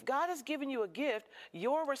 so if God has given you a gift,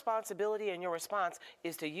 your responsibility and your response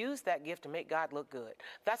is to use that gift to make God look good.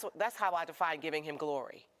 That's how I define giving him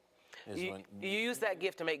glory. You use that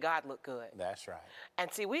gift to make God look good. That's right.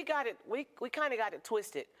 And see, we kind of got it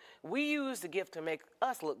twisted. We use the gift to make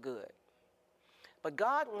us look good. But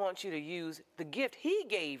God wants you to use the gift he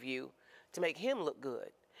gave you to make him look good.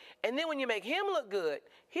 And then when you make him look good,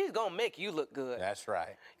 he's going to make you look good. That's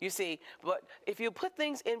right. You see, but if you put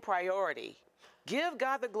things in priority, give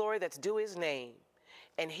God the glory that's due his name,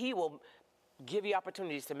 and he will give you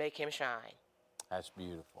opportunities to make him shine. That's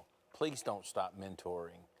beautiful. Please don't stop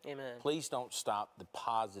mentoring. Amen. Please don't stop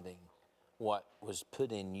depositing what was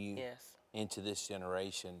put in you into this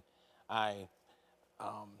generation. I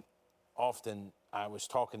was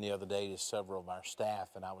talking the other day to several of our staff,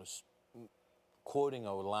 and I was quoting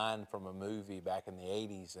a line from a movie back in the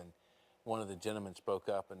 80s, and one of the gentlemen spoke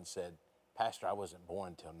up and said, Pastor, I wasn't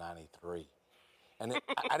born until 93. And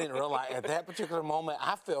I didn't realize at that particular moment,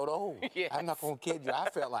 I felt old. Yes. I'm not going to kid you. I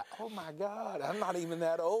felt like, oh my God, I'm not even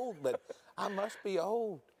that old, but I must be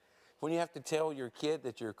old. When you have to tell your kid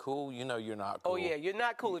that you're cool, you know you're not cool. Oh yeah, you're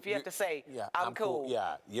not cool if you have to say, I'm cool.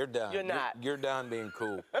 Yeah, you're done. You're not. You're done being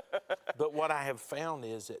cool. But what I have found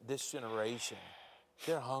is that this generation,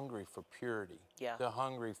 they're hungry for purity. Yeah. They're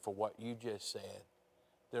hungry for what you just said.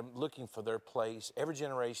 They're looking for their place. Every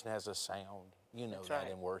generation has a sound. You know that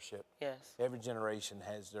in worship. Yes. Every generation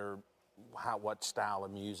has their what style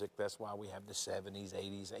of music. That's why we have the 70s,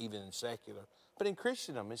 80s, even in secular. But in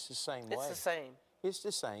Christendom, it's the same way. It's the same. It's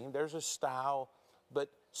the same. There's a style, but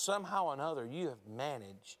somehow or another, you have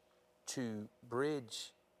managed to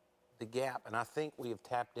bridge the gap. And I think we have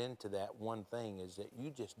tapped into that one thing, is that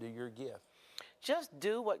you just do your gift. Just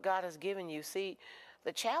do what God has given you. See,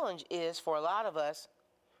 the challenge is for a lot of us,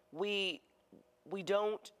 we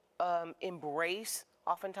don't embrace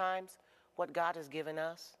oftentimes what God has given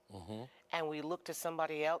us, and we look to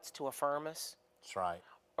somebody else to affirm us. That's right.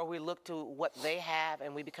 Or we look to what they have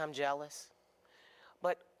and we become jealous.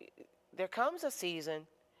 But there comes a season,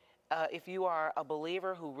 if you are a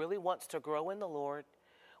believer who really wants to grow in the Lord,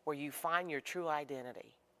 where you find your true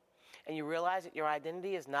identity. And you realize that your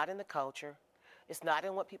identity is not in the culture. It's not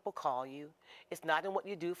in what people call you. It's not in what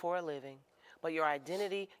you do for a living. But your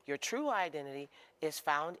identity, your true identity, is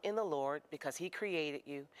found in the Lord, because he created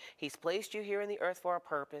you. He's placed you here in the earth for a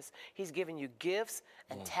purpose. He's given you gifts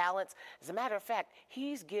and talents. As a matter of fact,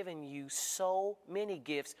 he's given you so many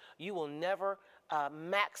gifts, you will never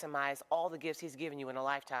maximize all the gifts he's given you in a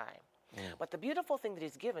lifetime. But the beautiful thing that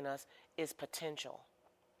he's given us is potential.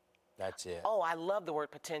 That's it. Oh, I love the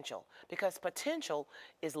word potential, because potential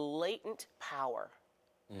is latent power.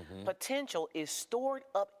 Potential is stored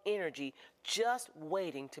up energy just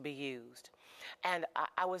waiting to be used. And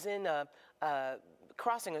I was in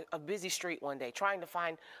crossing a busy street one day, trying to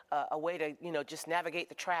find a way to, just navigate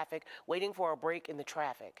the traffic, waiting for a break in the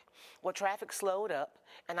traffic. Well, traffic slowed up,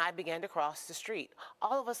 and I began to cross the street.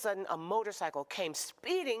 All of a sudden, a motorcycle came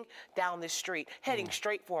speeding down this street, heading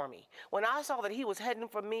straight for me. When I saw that he was heading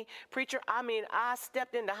for me, preacher, I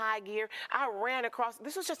stepped into high gear. I ran across.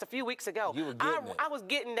 This was just a few weeks ago. You were getting it. I was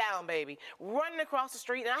getting down, baby, running across the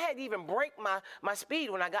street, and I had to even break my speed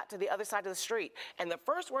when I got to the other side of the street. And the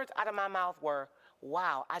first words out of my mouth were,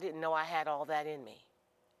 "Wow, I didn't know I had all that in me."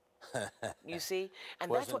 You see?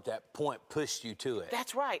 And Wasn't that point pushed you to it?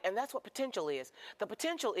 That's right, and that's what potential is. The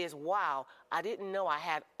potential is, wow, I didn't know I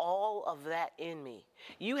had all of that in me.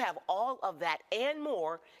 You have all of that and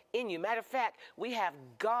more in you. Matter of fact, we have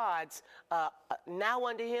God's now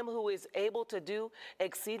unto him who is able to do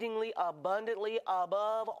exceedingly abundantly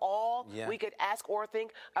above all we could ask or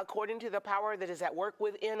think, according to the power that is at work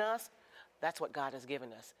within us. That's what God has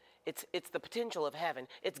given us. It's the potential of heaven.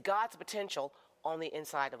 It's God's potential on the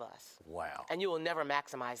inside of us. Wow. And you will never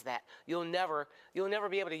maximize that. You'll never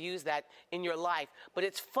be able to use that in your life. But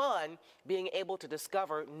it's fun being able to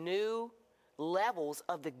discover new levels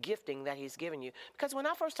of the gifting that he's given you. Because when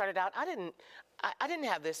I first started out, I didn't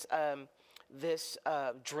have this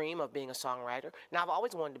dream of being a songwriter. Now, I've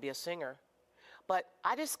always wanted to be a singer. But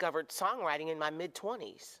I discovered songwriting in my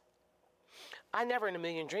mid-20s. I never in a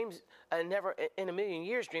million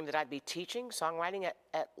years dreamed that I'd be teaching songwriting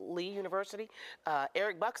at Lee University.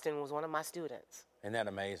 Erik Buxton was one of my students. Isn't that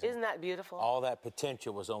amazing? Isn't that beautiful? All that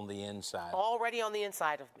potential was on the inside. Already on the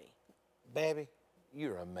inside of me. Baby,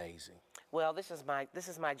 you're amazing. Well, this is my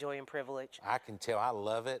joy and privilege. I can tell. I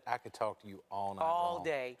love it. I could talk to you all night all long.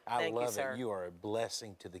 day. I Thank love you, sir. it. You are a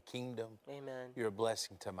blessing to the kingdom. Amen. You're a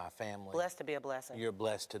blessing to my family. Blessed to be a blessing. You're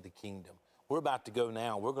blessed to the kingdom. We're about to go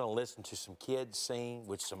now. We're going to listen to some kids sing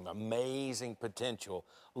with some amazing potential.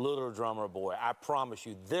 Little Drummer Boy. I promise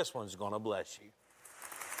you, this one's going to bless you.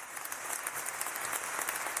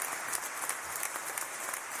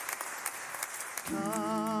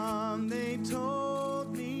 Come, they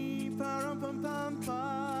told me,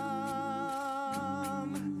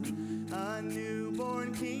 pa-rum-pum-pum-pum, a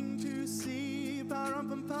newborn king to see,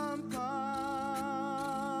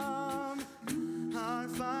 pa-rum-pum-pum-pum. Our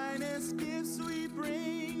finest gifts we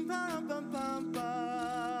bring,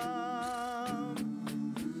 pa-rum-pum-pum-pum,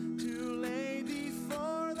 to lay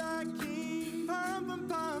before the king,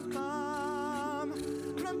 pa-rum-pum-pum-pum,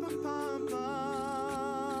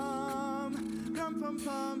 rum-pum-pum-pum,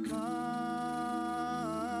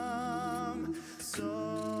 rum-pum-pum-pum.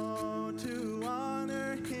 So to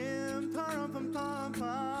honor him,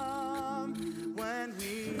 pa-rum-pum-pum-pum, when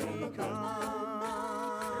we come.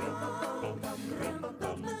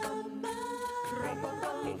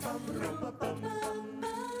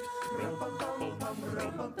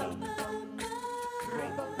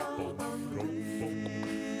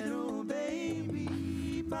 Little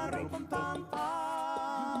baby,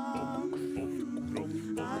 pa-rum-pum-pum-pum.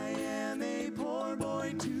 I am a poor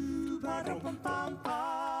boy too, pa-rum-pum-pum-pum.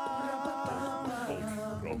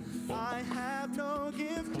 I have no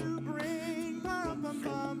gift to bring,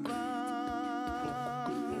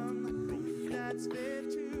 pa-rum-pum-pum-pum, that's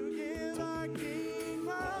fit to give our king,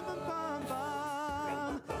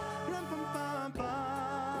 pa-rum-pum-pum-pum,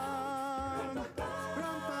 rum-pum-pum-pum,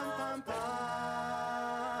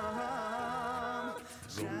 rum-pum-pum-pum.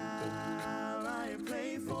 Shall I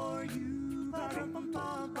play for you,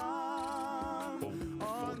 pa-rum-pum-pum-pum,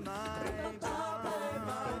 on my drum?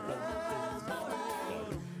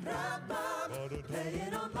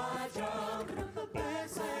 Playing on my drum,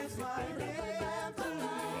 this is my anthem.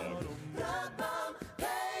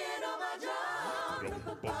 Playing on my drum,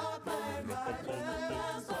 playing my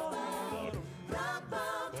anthem.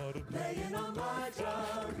 Playing on my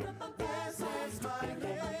drum, this is my anthem.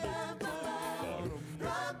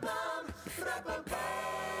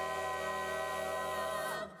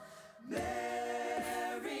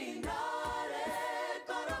 Mary nodded,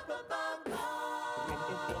 ba-da-ba-bum-bum.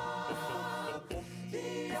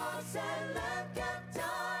 The ox and lamb kept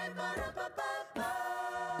time, ba-da-ba-bum-bum.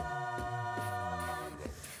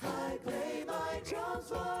 I play my drums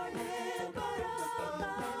for him,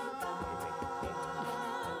 ba-da-ba-bum.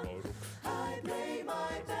 I play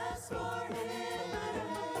my best for him,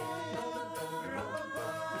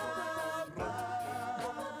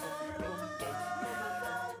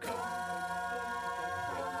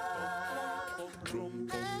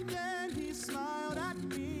 and then he smiled at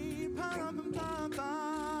me,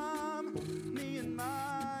 pa-rum-pum-pum-pum, me and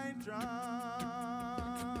my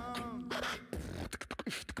drum.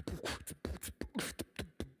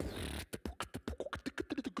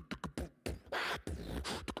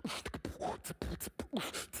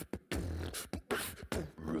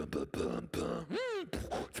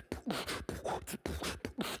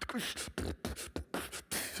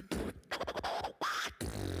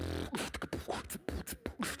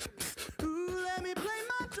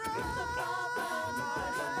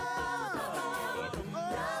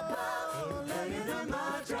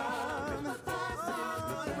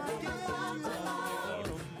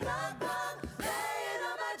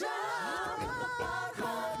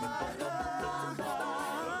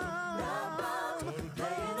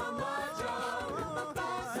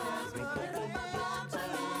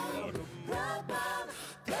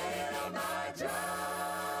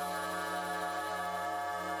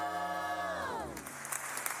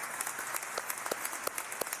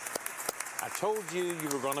 told you you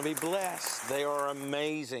were going to be blessed. They are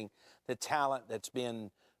amazing. The talent that's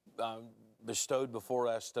been bestowed before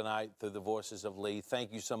us tonight through the voices of Lee.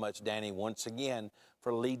 Thank you so much, Danny, once again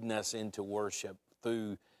for leading us into worship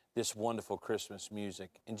through this wonderful Christmas music.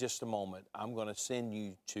 In just a moment, I'm going to send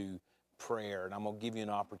you to prayer, and I'm going to give you an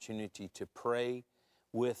opportunity to pray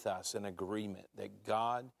with us in agreement that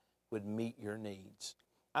God would meet your needs.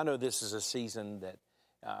 I know this is a season that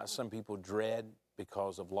some people dread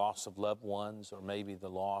because of loss of loved ones, or maybe the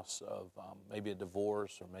loss of maybe a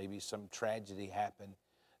divorce, or maybe some tragedy happened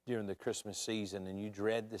during the Christmas season, and you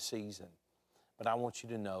dread the season. But I want you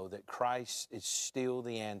to know that Christ is still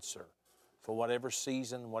the answer for whatever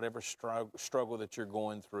season, whatever struggle that you're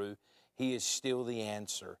going through. He is still the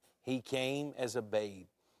answer. He came as a babe,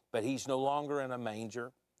 but he's no longer in a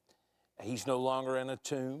manger. He's no longer in a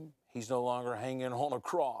tomb. He's no longer hanging on a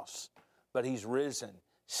cross, but he's risen,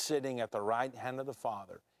 sitting at the right hand of the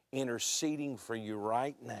Father, interceding for you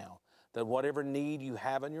right now, that whatever need you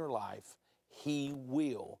have in your life, he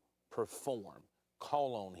will perform.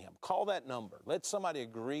 Call on him. Call that number. Let somebody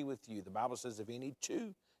agree with you. The Bible says if any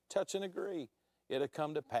two touch and agree, it'll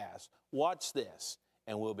come to pass. Watch this,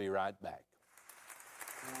 and we'll be right back.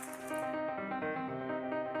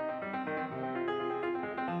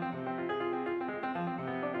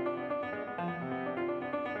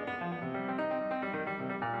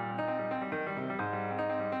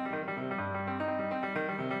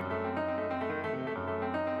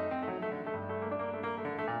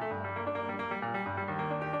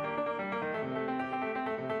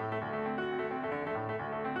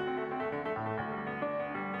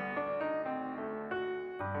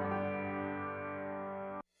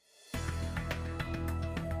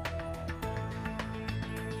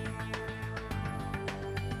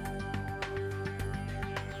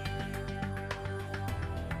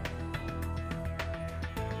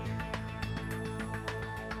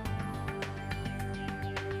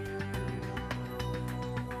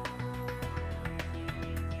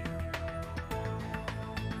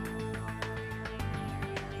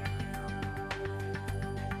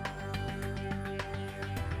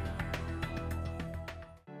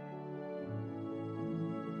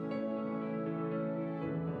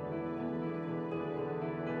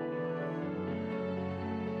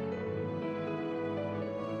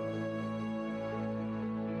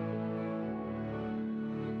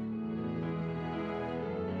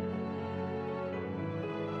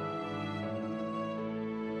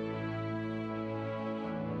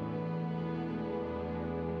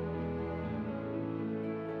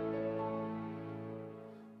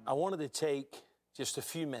 I wanted to take just a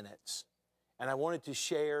few minutes, and I wanted to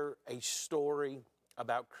share a story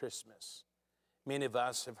about Christmas. Many of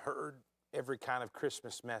us have heard every kind of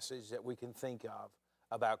Christmas message that we can think of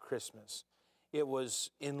about Christmas. It was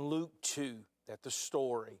in Luke 2 that the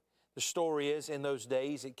story is, in those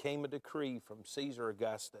days it came a decree from Caesar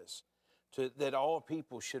Augustus that all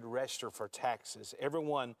people should register for taxes.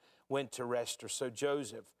 Everyone went to register. So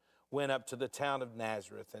Joseph went up to the town of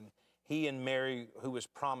Nazareth, and he and Mary, who was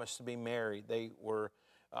promised to be married, they were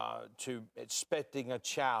expecting a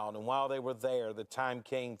child. And while they were there, the time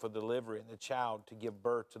came for delivery and the child to give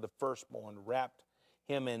birth to the firstborn, wrapped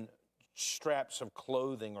him in straps of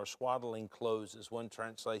clothing, or swaddling clothes, as one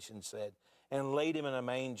translation said, and laid him in a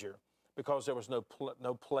manger because there was no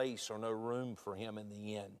place or no room for him in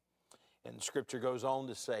the inn. And Scripture goes on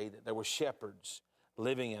to say that there were shepherds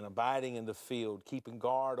living and abiding in the field, keeping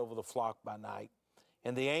guard over the flock by night.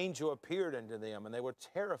 And the angel appeared unto them, and they were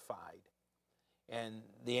terrified. And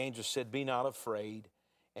the angel said, "Be not afraid."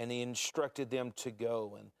 And he instructed them to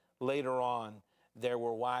go. And later on, there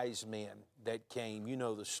were wise men that came. You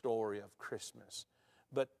know the story of Christmas.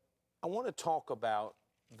 But I want to talk about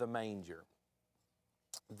the manger.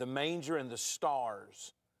 The manger and the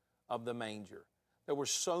stars of the manger. There were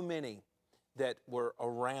so many that were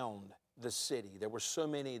around the city. There were so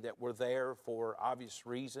many that were there for obvious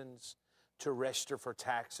reasons, to register for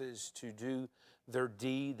taxes, to do their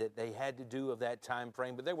deed that they had to do of that time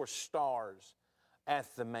frame. But there were stars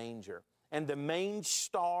at the manger. And the main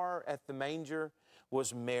star at the manger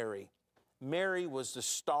was Mary. Mary was the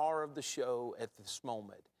star of the show at this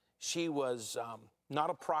moment. She was not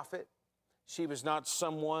a prophet. She was not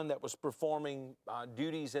someone that was performing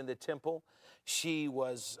duties in the temple. She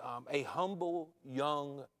was a humble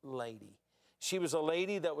young lady. She was a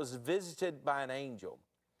lady that was visited by an angel.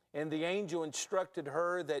 And the angel instructed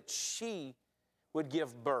her that she would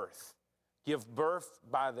give birth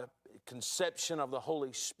by the conception of the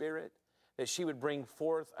Holy Spirit, that she would bring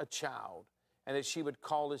forth a child, and that she would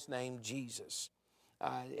call his name Jesus.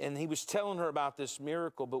 And he was telling her about this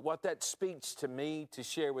miracle. But what that speaks to me to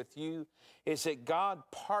share with you is that God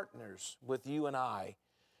partners with you and I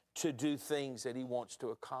to do things that he wants to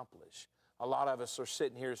accomplish. A lot of us are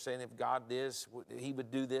sitting here saying, if God did this, he would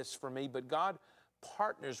do this for me. But God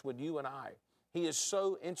partners with you and I. He is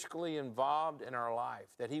so intricately involved in our life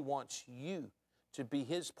that he wants you to be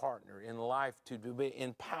his partner in life, to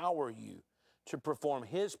empower you to perform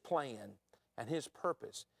his plan and his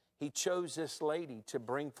purpose. He chose this lady to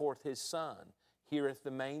bring forth his son here at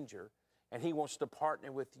the manger, and he wants to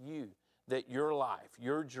partner with you that your life,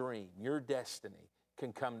 your dream, your destiny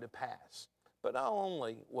can come to pass. But not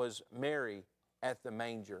only was Mary at the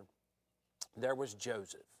manger, there was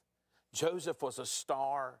Joseph. Joseph was a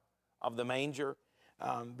star of the manger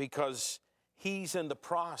because he's in the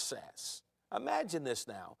process. Imagine this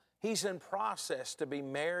now. He's in process to be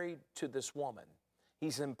married to this woman.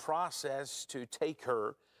 He's in process to take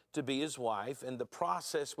her to be his wife, and the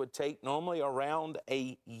process would take normally around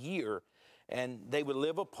a year, and they would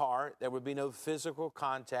live apart. There would be no physical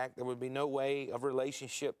contact. There would be no way of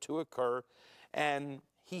relationship to occur, and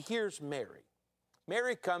he hears Mary.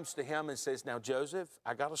 Mary comes to him and says, now, Joseph,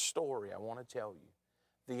 I got a story I want to tell you.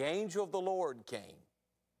 The angel of the Lord came.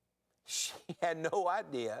 She had no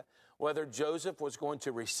idea whether Joseph was going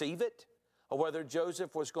to receive it or whether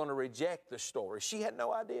Joseph was going to reject the story. She had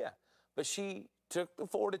no idea, but she took the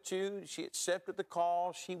fortitude. She accepted the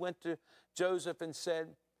call. She went to Joseph and said,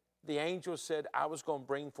 the angel said, I was going to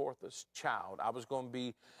bring forth this child. I was going to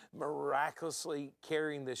be miraculously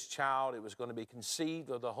carrying this child. It was going to be conceived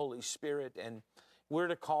of the Holy Spirit, and we're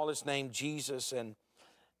to call his name Jesus. And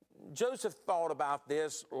Joseph thought about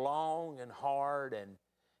this long and hard, and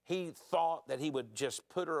he thought that he would just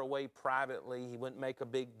put her away privately. He wouldn't make a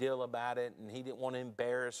big deal about it, and he didn't want to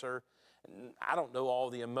embarrass her. And I don't know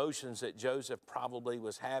all the emotions that Joseph probably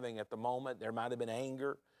was having at the moment. There might have been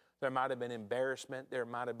anger. There might have been embarrassment. There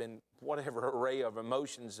might have been whatever array of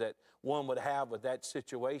emotions that one would have with that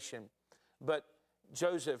situation. But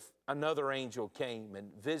Joseph, another angel came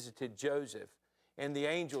and visited Joseph, and the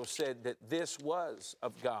angel said that this was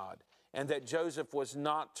of God and that Joseph was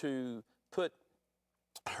not to put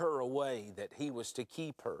her away, that he was to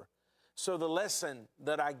keep her. So the lesson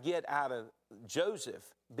that I get out of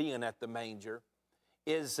Joseph being at the manger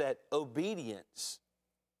is that obedience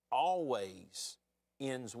always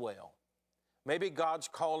ends well. Maybe God's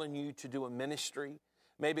calling you to do a ministry.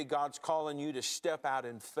 Maybe God's calling you to step out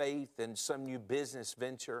in faith in some new business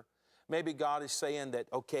venture. Maybe God is saying that,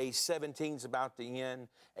 okay, 17's about to end,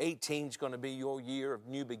 18's going to be your year of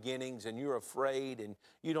new beginnings, and you're afraid and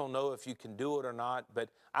you don't know if you can do it or not. But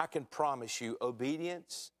I can promise you,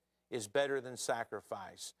 obedience is better than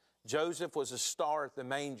sacrifice. Joseph was a star at the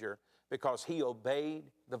manger because he obeyed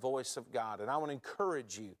the voice of God. And I want to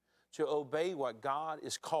encourage you to obey what God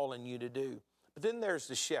is calling you to do. But then there's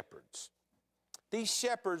the shepherds. These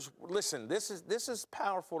shepherds, listen, this is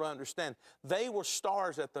powerful to understand. They were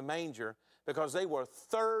stars at the manger because they were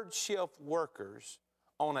third shift workers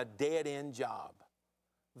on a dead-end job.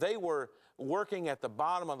 They were working at the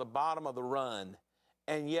bottom of the run,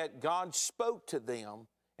 and yet God spoke to them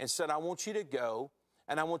and said, I want you to go,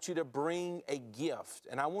 and I want you to bring a gift,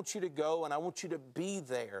 and I want you to go, and I want you to be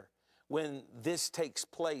there when this takes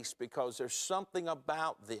place, because there's something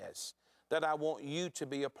about this that I want you to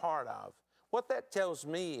be a part of. What that tells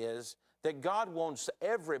me is that God wants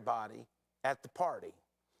everybody at the party.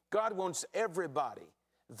 God wants everybody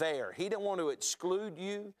there. He didn't want to exclude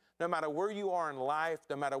you. No matter where you are in life,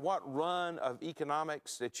 no matter what run of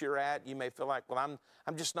economics that you're at, you may feel like, well,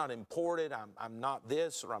 I'm just not important. I'm not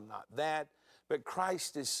this or I'm not that. But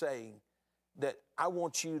Christ is saying that I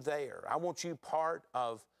want you there. I want you part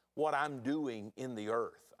of what I'm doing in the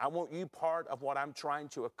earth. I want you part of what I'm trying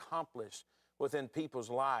to accomplish within people's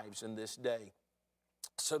lives in this day.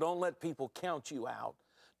 So don't let people count you out.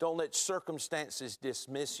 Don't let circumstances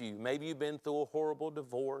dismiss you. Maybe you've been through a horrible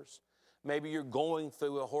divorce. Maybe you're going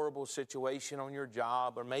through a horrible situation on your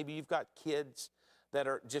job, or maybe you've got kids that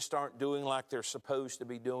just aren't doing like they're supposed to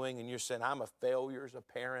be doing, and you're saying, I'm a failure as a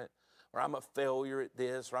parent, or I'm a failure at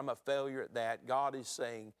this, or I'm a failure at that. God is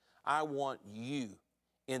saying, I want you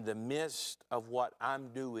in the midst of what I'm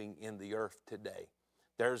doing in the earth today.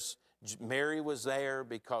 Mary was there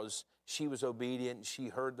because she was obedient and she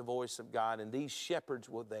heard the voice of God, and these shepherds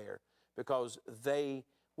were there because they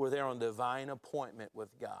were there on divine appointment with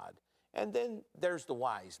God. And then there's the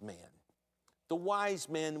wise men. The wise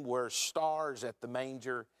men were stars at the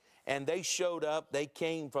manger, and they showed up. They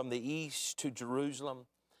came from the east to Jerusalem,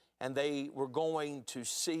 and they were going to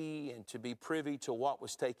see and to be privy to what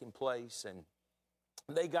was taking place. And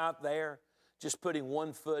they got there just putting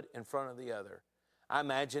one foot in front of the other. I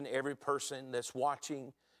imagine every person that's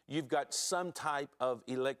watching, you've got some type of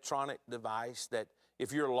electronic device that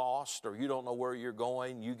if you're lost or you don't know where you're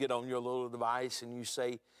going, you get on your little device and you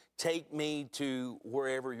say, take me to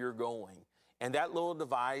wherever you're going. And that little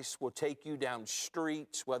device will take you down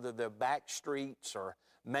streets, whether they're back streets or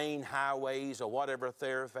main highways or whatever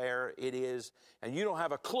thoroughfare it is, and you don't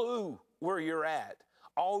have a clue where you're at.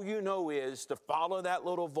 All you know is to follow that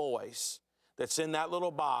little voice that's in that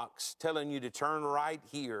little box telling you to turn right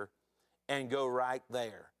here and go right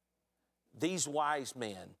there. These wise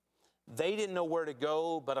men, they didn't know where to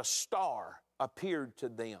go, but a star appeared to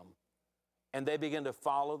them, and they began to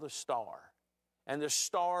follow the star. And the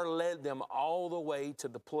star led them all the way to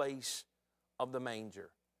the place of the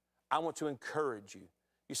manger. I want to encourage you.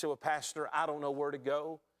 You say, well, Pastor, I don't know where to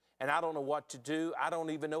go, and I don't know what to do. I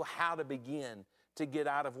don't even know how to begin to get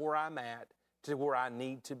out of where I'm at to where I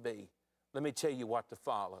need to be. Let me tell you what to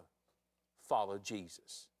follow. Follow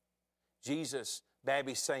Jesus. Jesus,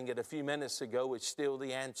 Babbie sang it a few minutes ago, is still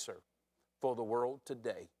the answer for the world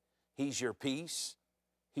today. He's your peace.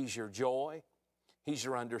 He's your joy. He's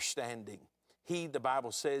your understanding. He, the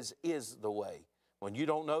Bible says, is the way. When you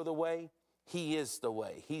don't know the way, He is the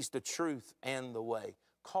way. He's the truth and the way.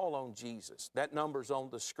 Call on Jesus. That number's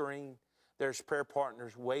on the screen. There's prayer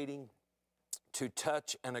partners waiting to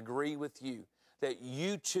touch and agree with you that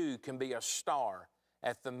you too can be a star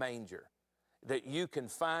at the manger, that you can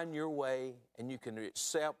find your way and you can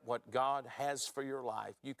accept what God has for your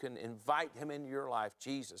life. You can invite Him into your life.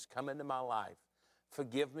 Jesus, come into my life.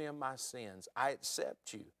 Forgive me of my sins. I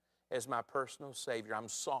accept you as my personal Savior. I'm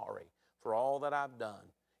sorry for all that I've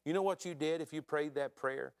done. You know what you did if you prayed that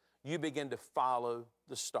prayer? You begin to follow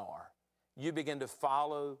the star. You begin to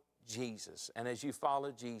follow Jesus. And as you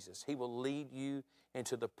follow Jesus, He will lead you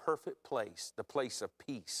into the perfect place, the place of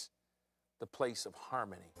peace, the place of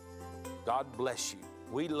harmony. God bless you.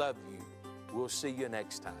 We love you. We'll see you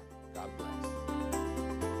next time. God bless.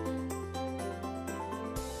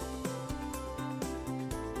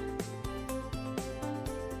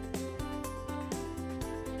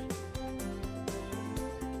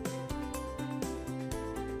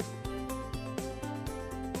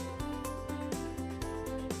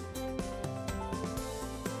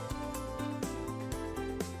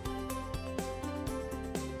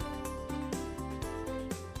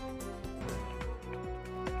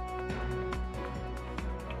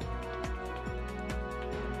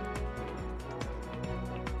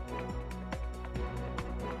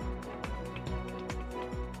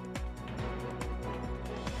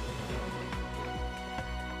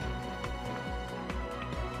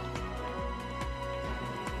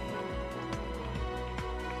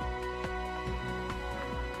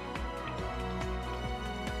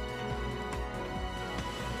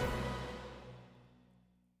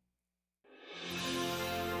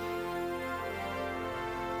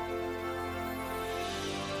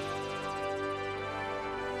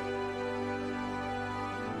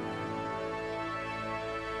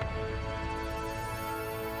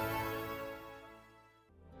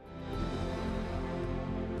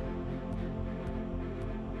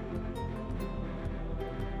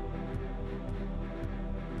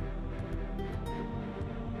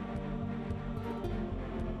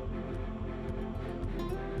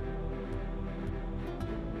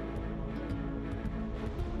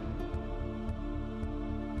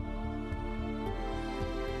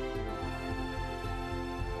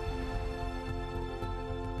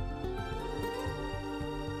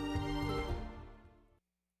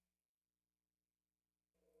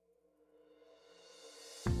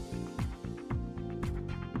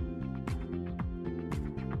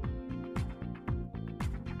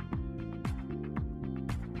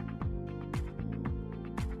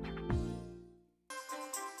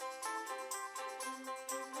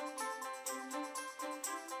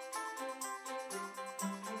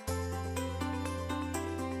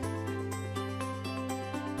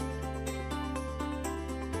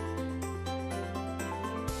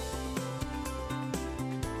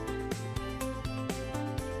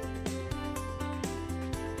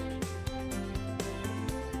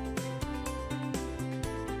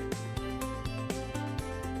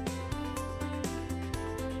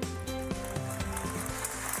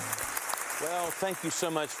 Well, thank you so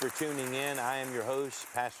much for tuning in. I am your host,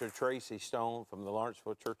 Pastor Tracy Stone from the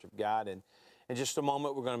Lawrenceville Church of God. And in just a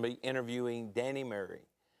moment, we're going to be interviewing Danny Murray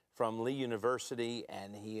from Lee University.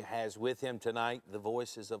 And he has with him tonight the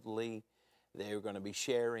Voices of Lee. They're going to be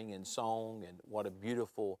sharing in song. And what a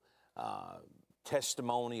beautiful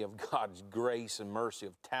testimony of God's grace and mercy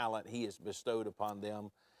of talent He has bestowed upon them.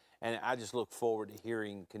 And I just look forward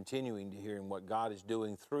to continuing to hearing what God is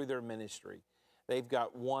doing through their ministry. They've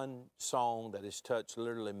got one song that has touched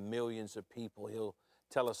literally millions of people. He'll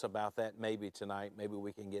tell us about that maybe tonight. Maybe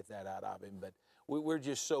we can get that out of him. But we're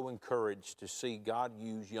just so encouraged to see God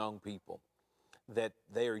use young people, that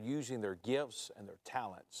they are using their gifts and their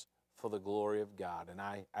talents for the glory of God. And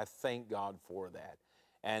I thank God for that.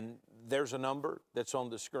 And there's a number that's on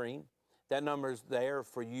the screen. That number is there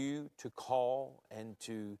for you to call and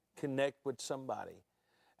to connect with somebody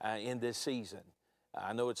in this season.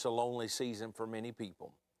 I know it's a lonely season for many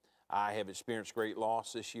people. I have experienced great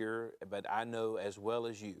loss this year, but I know as well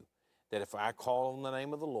as you that if I call on the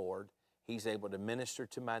name of the Lord, He's able to minister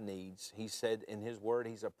to my needs. He said in His word,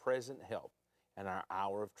 He's a present help in our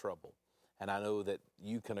hour of trouble. And I know that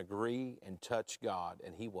you can agree and touch God,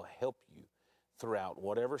 and He will help you throughout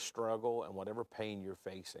whatever struggle and whatever pain you're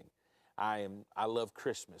facing. I love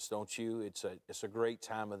Christmas, don't you? It's a great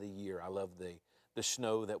time of the year. I love the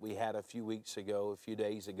snow that we had a few days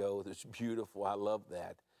ago. It was beautiful. I love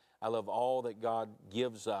that. I love all that God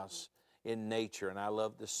gives us in nature, and I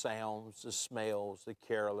love the sounds, the smells, the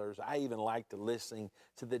carolers. I even like to listen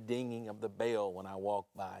to the dinging of the bell when I walk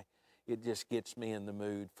by. It just gets me in the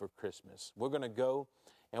mood for Christmas. We're going to go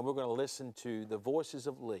and we're going to listen to the voices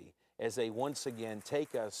of Lee as they once again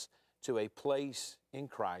take us to a place in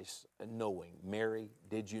Christ, knowing. Mary,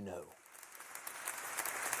 did you know?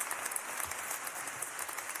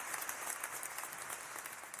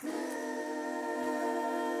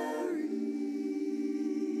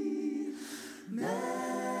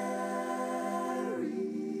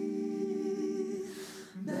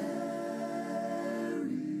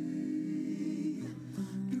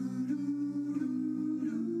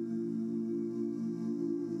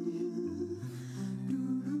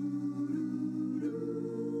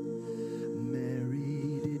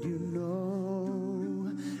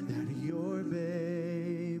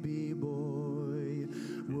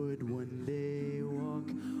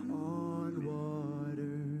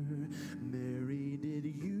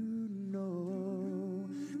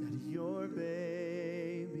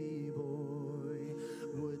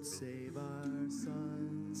 Save our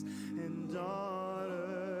sons and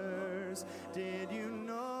daughters. Did you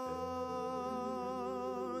know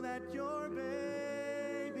that your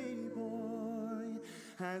baby boy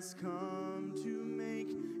has come to make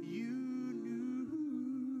you new?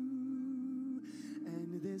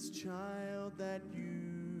 And this child that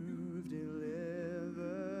you've delivered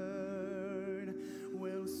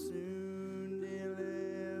will soon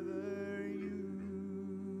deliver you.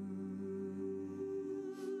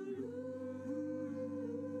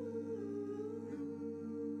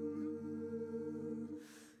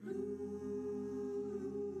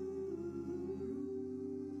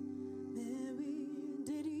 Mary,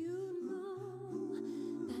 did you know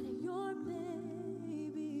that your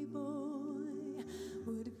baby boy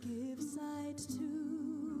would give sight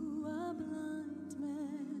to a blind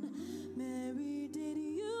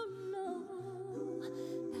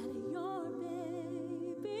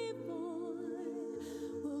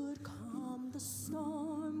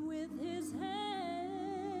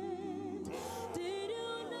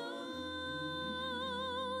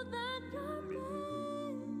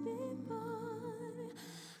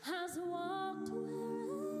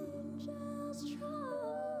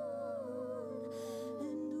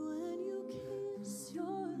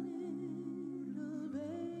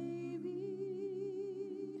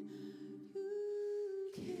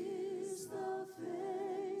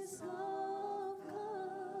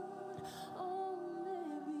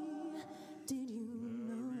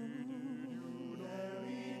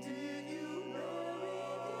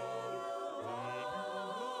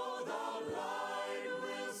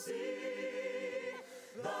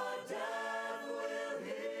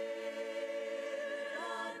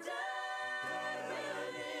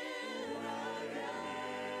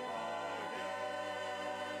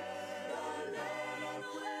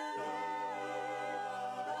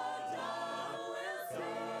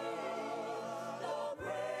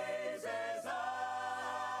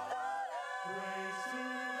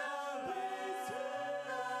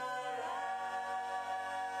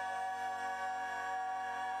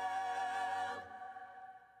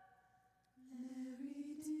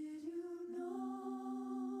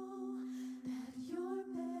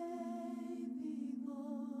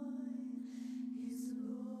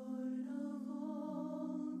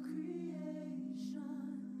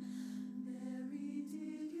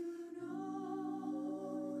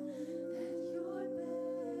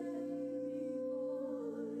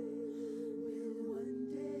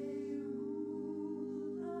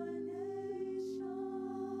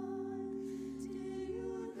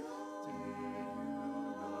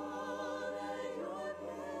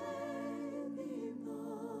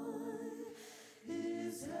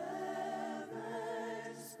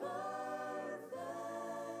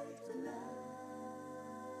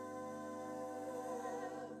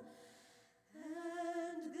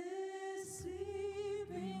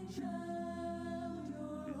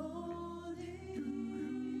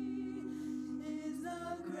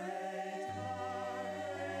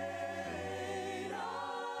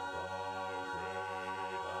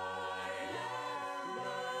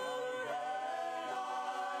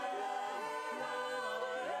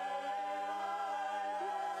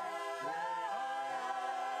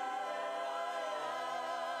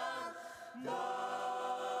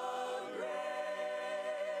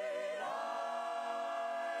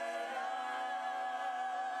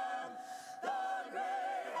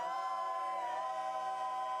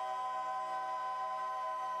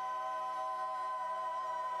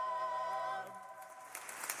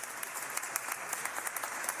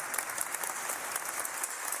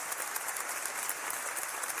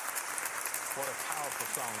What a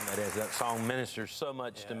powerful song that is. That song ministers so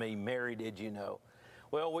much to me. Mary, did you know?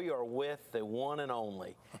 Well, we are with the one and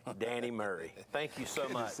only Danny Murray. Thank you so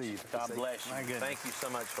much. see you. God bless you. My goodness. Thank you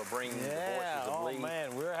so much for bringing the voices of Lee.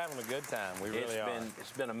 Man, we're having a good time. We really are.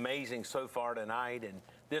 It's been amazing so far tonight. And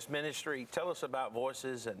this ministry, tell us about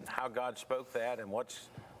Voices and how God spoke that and what's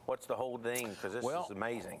the whole thing, because this is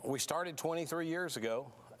amazing. We started 23 years ago.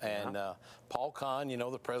 And Paul Kahn, you know,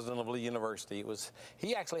 the president of Lee University,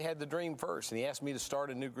 he actually had the dream first, and he asked me to start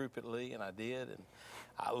a new group at Lee, and I did. And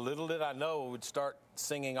little did I know we'd start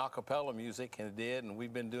singing a cappella music, and it did. And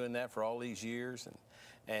we've been doing that for all these years,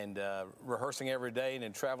 and rehearsing every day, and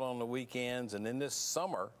then traveling on the weekends. And then this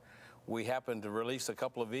summer, we happened to release a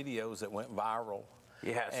couple of videos that went viral.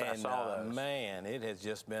 Yes, I saw those. Man, it has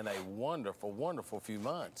just been a wonderful, wonderful few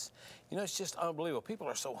months. You know, it's just unbelievable. People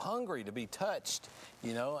are so hungry to be touched,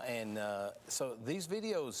 you know, and so these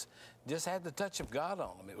videos just had the touch of God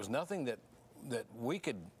on them. It was nothing that we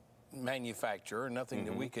could manufacture, nothing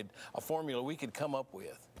that we could, a formula we could come up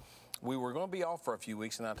with. We were going to be off for a few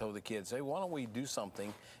weeks, and I told the kids, hey, why don't we do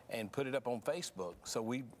something and put it up on Facebook? So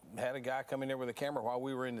we had a guy come in there with a camera while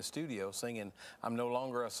we were in the studio singing, I'm no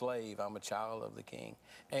longer a slave, I'm a child of the King.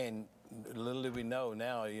 And little did we know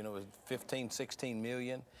now, you know, it was 15, 16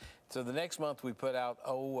 million. So the next month we put out,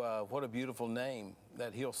 What a Beautiful Name,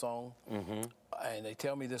 that Hillsong. And they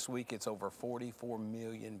tell me this week it's over 44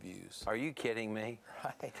 million views. Are you kidding me?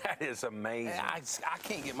 Right. That is amazing. I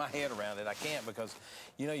can't get my head around it. I can't, because,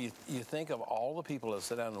 you know, you think of all the people that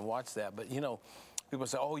sit down and watch that, but, you know, people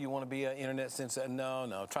say, oh, you want to be an internet sensation?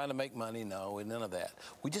 No, trying to make money? No, and none of that.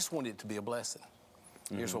 We just want it to be a blessing.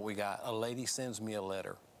 Here's what we got. A lady sends me a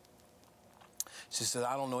letter. She says,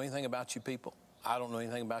 I don't know anything about you people. I don't know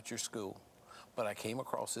anything about your school, but I came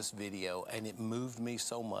across this video, and it moved me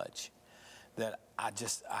so much that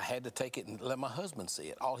I had to take it and let my husband see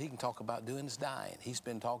it. All he can talk about doing is dying. He's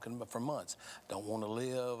been talking about for months. Don't want to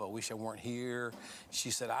live. I wish I weren't here. She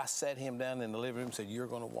said, I sat him down in the living room and said, you're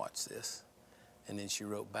going to watch this. And then she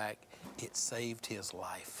wrote back, it saved his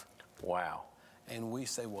life. Wow. And we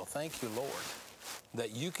say, well, thank you, Lord,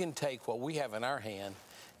 that you can take what we have in our hand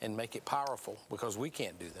and make it powerful, because we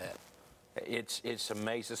can't do that. It's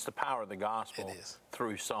amazing. It's the power of the gospel. It is.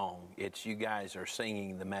 Through song. It's you guys are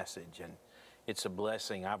singing the message, and it's a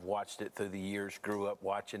blessing. I've watched it through the years, grew up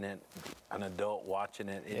watching it, an adult watching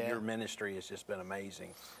it, and your ministry has just been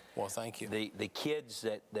amazing. Well, thank you. The kids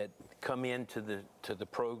that come into the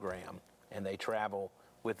program and they travel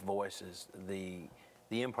with Voices, the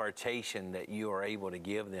impartation that you are able to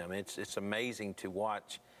give them, it's amazing to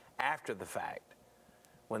watch after the fact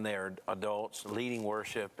when they're adults leading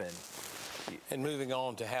worship and moving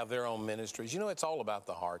on to have their own ministries. You know, it's all about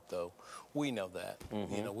the heart, though. We know that.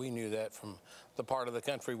 You know, we knew that from the part of the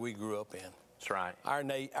country we grew up in. That's right.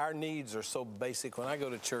 Our needs are so basic. When I go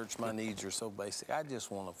to church, my needs are so basic. I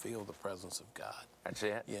just want to feel the presence of God. That's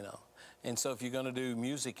it. You know, and so if you're going to do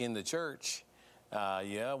music in the church,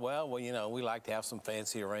 well, you know, we like to have some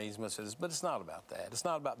fancy arrangements, but it's not about that. It's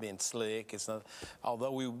not about being slick. It's not,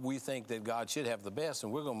 although we think that God should have the best,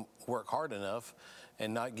 and we're going to work hard enough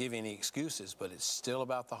and not give any excuses, but it's still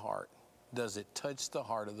about the heart. Does it touch the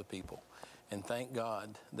heart of the people? And thank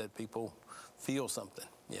God that people feel something,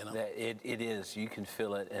 you know. It is. You can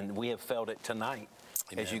feel it, and we have felt it tonight.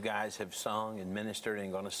 Amen. As you guys have sung and ministered,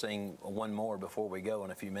 and going to sing one more before we go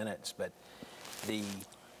in a few minutes. But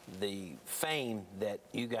the fame that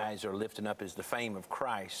you guys are lifting up is the fame of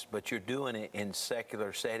Christ, but you're doing it in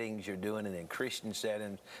secular settings, you're doing it in Christian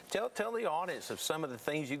settings. Tell the audience of some of the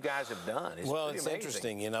things you guys have done. It's amazing.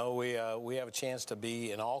 Interesting. You know, we have a chance to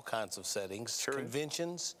be in all kinds of settings. True.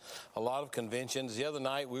 Conventions, a lot of conventions. The other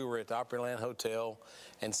night we were at the Opryland Hotel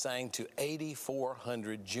and sang to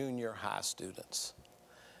 8,400 junior high students.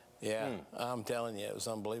 Yeah, I'm telling you, it was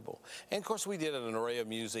unbelievable. And, of course, we did an array of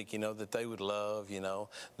music, you know, that they would love, you know.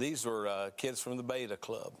 These were kids from the Beta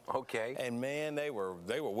Club. Okay. And, man, they were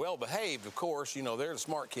well-behaved, of course. You know, they're the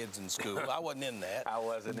smart kids in school. I wasn't in that. I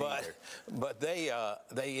wasn't either. But they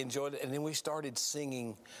enjoyed it. And then we started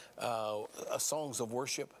singing songs of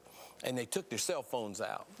worship. And they took their cell phones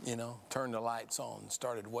out, you know, turned the lights on, and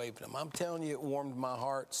started waving them. I'm telling you, it warmed my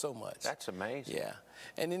heart so much. That's amazing. Yeah.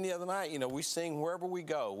 And then the other night, you know, we sing wherever we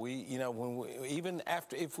go. You know, even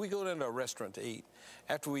after, if we go into a restaurant to eat,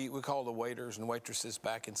 after we call the waiters and waitresses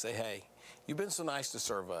back and say, hey, you've been so nice to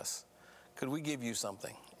serve us. Could we give you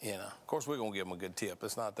something? You know, of course, we're going to give them a good tip.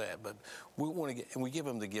 It's not that. But we want to and we give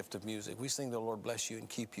them the gift of music. We sing, the Lord bless you and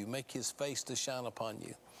keep you, make his face to shine upon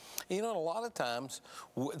you. And, you know, a lot of times,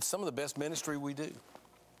 some of the best ministry we do,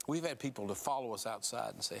 we've had people to follow us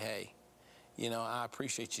outside and say, hey, you know, I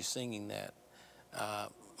appreciate you singing that.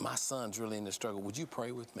 my son's really in the struggle. Would you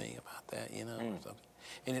pray with me about that, you know, or something?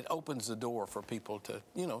 And it opens the door for people to,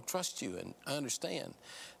 you know, trust you and understand.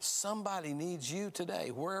 Somebody needs you today,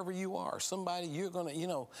 wherever you are. Somebody you're going to, you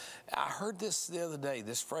know, I heard this the other day,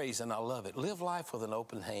 this phrase, and I love it. Live life with an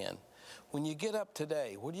open hand. When you get up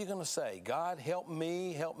today, what are you going to say? God, help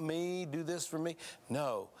me, do this for me?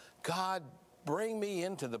 No. God, bring me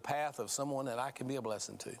into the path of someone that I can be a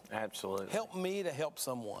blessing to. Absolutely. Help me to help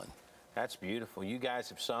someone. That's beautiful. You guys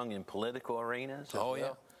have sung in political arenas as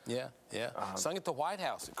well? Yeah. Sung at the White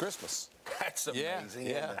House at Christmas. That's amazing.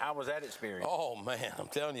 Yeah. How was that experience? Oh man, I'm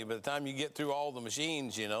telling you, by the time you get through all the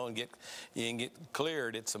machines, you know, and get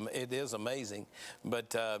cleared, it is amazing.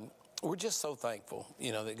 But we're just so thankful,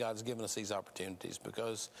 you know, that God's given us these opportunities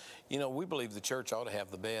because, you know, we believe the church ought to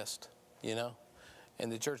have the best, you know.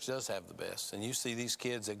 And the church does have the best. And you see these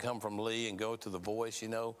kids that come from Lee and go to The Voice, you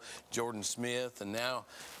know, Jordan Smith, and now,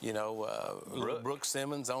 you know, Brooke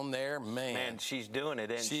Simmons on there. Man, she's doing it,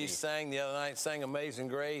 isn't she? She sang the other night, sang Amazing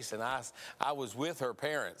Grace, and I was with her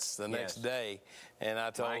parents the next day, and I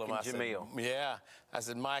told them, I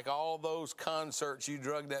said, Mike, all those concerts, you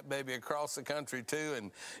drug that baby across the country too, and,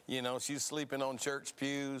 you know, she's sleeping on church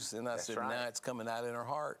pews, and I said, now it's coming out in her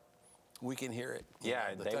heart. We can hear it.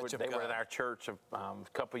 Yeah, they were at our church a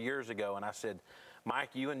couple of years ago, and I said, Mike,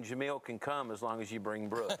 you and Jamil can come as long as you bring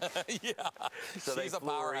Brooke. So she's a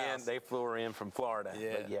powerhouse. They flew her in from Florida.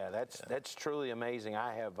 Yeah, but yeah, that's truly amazing.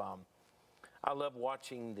 I love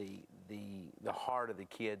watching the heart of the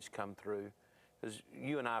kids come through, because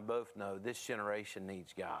you and I both know this generation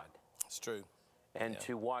needs God. It's true. And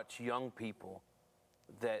to watch young people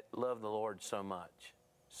that love the Lord so much,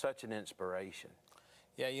 such an inspiration.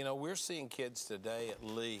 Yeah, you know, we're seeing kids today at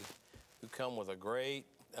Lee who come with a great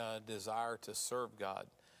desire to serve God,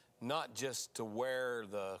 not just to wear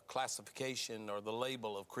the classification or the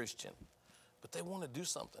label of Christian, but they want to do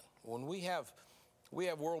something. When we have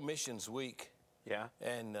World Missions Week,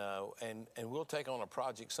 and we'll take on a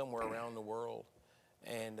project somewhere around the world,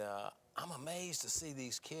 and I'm amazed to see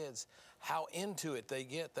these kids, how into it they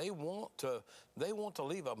get. They want to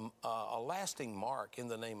leave a lasting mark in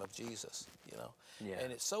the name of Jesus, you know. Yeah.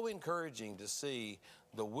 And it's so encouraging to see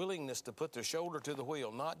the willingness to put their shoulder to the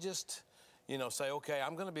wheel, not just, you know, say, okay,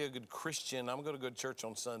 I'm going to be a good Christian, I'm going to go to church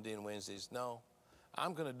on Sunday and Wednesdays. No,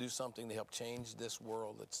 I'm going to do something to help change this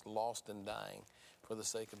world that's lost and dying for the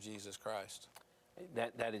sake of Jesus Christ.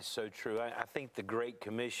 That is so true. I think the Great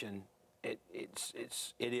Commission, it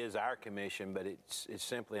is our commission, but it's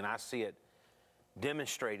simply, and I see it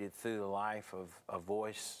demonstrated through the life of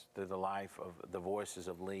Voice, through the life of the Voices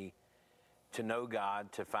of Lee, to know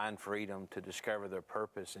God, to find freedom, to discover their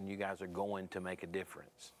purpose, and you guys are going to make a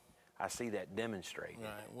difference. I see that demonstrated.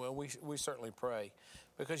 Right. Well, we certainly pray,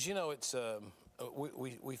 because, you know, it's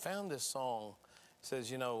we found this song. It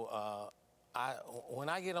says, you know, when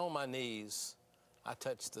I get on my knees, I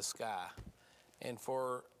touch the sky, and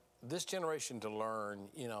for this generation to learn,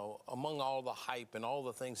 you know, among all the hype and all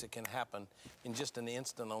the things that can happen in just an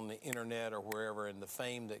instant on the internet or wherever, and the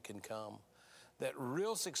fame that can come, that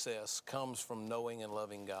real success comes from knowing and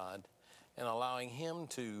loving God and allowing Him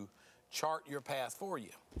to chart your path for you.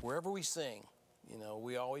 Wherever we sing, you know,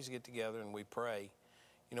 we always get together and we pray.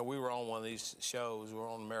 You know, we were on one of these shows, we were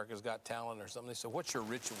on America's Got Talent or something. They said, what's your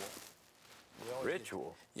ritual?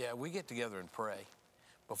 Ritual? Yeah, we get together and pray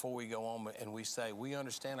before we go on, and we say, we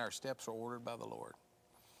understand our steps are ordered by the Lord.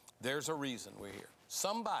 There's a reason we're here.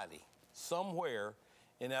 Somebody, somewhere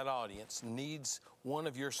in that audience needs one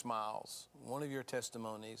of your smiles, one of your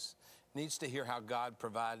testimonies, needs to hear how God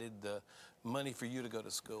provided the money for you to go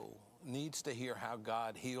to school, needs to hear how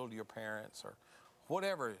God healed your parents, or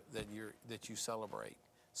whatever that you celebrate.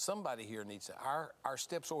 Somebody here needs to, our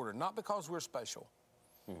steps ordered, not because we're special.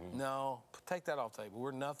 No, take that off the table.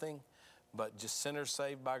 We're nothing but just sinners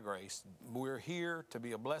saved by grace. We're here to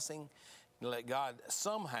be a blessing, and let God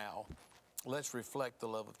somehow, let's reflect the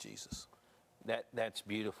love of Jesus. That's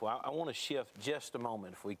beautiful. I want to shift just a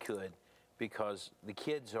moment, if we could, because the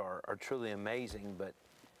kids are truly amazing, but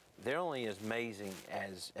they're only as amazing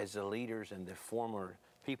as the leaders and the former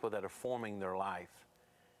people that are forming their life.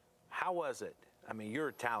 How was it? I mean, you're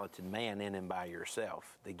a talented man in and by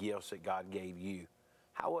yourself, the gifts that God gave you.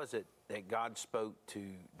 How was it that God spoke to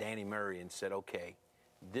Danny Murray and said, okay,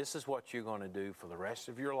 this is what you're going to do for the rest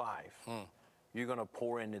of your life. You're going to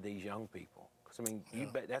pour into these young people? Because, I mean, you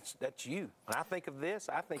bet that's you. When I think of this,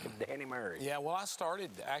 I think of Danny Murray. Yeah, well, I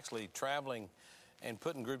started actually traveling and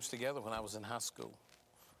putting groups together when I was in high school.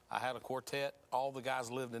 I had a quartet. All the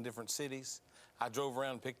guys lived in different cities. I drove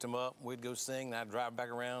around and picked them up. We'd go sing, and I'd drive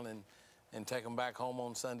back around and take them back home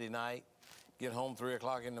on Sunday night. Get home 3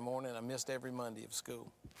 o'clock in the morning. I missed every Monday of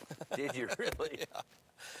school. Did you really? Yeah.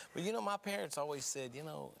 But you know, my parents always said, you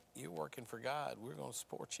know, you're working for God, we're going to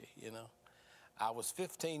support you, you know. I was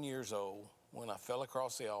 15 years old when I fell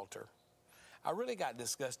across the altar. I really got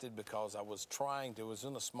disgusted because I was was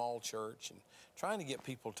in a small church and trying to get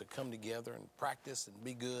people to come together and practice and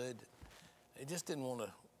be good. They just didn't want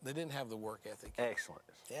to, they didn't have the work ethic. Excellent.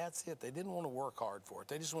 Yeah, that's it. They didn't want to work hard for it.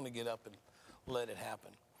 They just want to get up and let it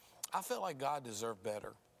happen. I felt like God deserved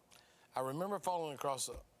better. I remember falling across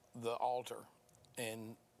the altar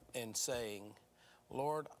and saying,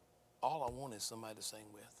 Lord, all I want is somebody to sing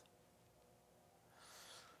with.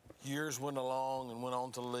 Years went along and went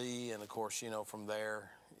on to Lee, and of course, you know, from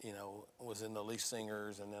there, you know, was in the Lee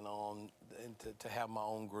Singers, and then on and to have my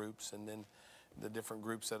own groups, and then the different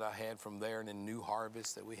groups that I had from there, and then New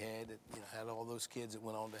Harvest that we had, that, you know, had all those kids that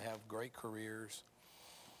went on to have great careers.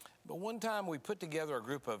 But one time we put together a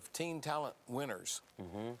group of teen talent winners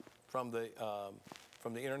from the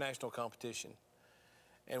international competition,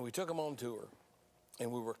 and we took them on tour,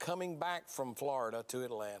 and we were coming back from Florida to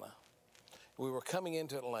Atlanta. We were coming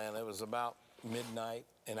into Atlanta. It was about midnight,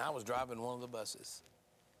 and I was driving one of the buses,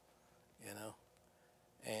 you know.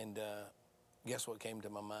 And guess what came to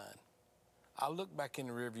my mind? I looked back in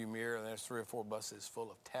the rearview mirror, and there's 3 or 4 buses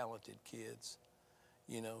full of talented kids,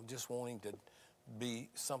 you know, just wanting to be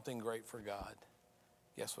something great for God.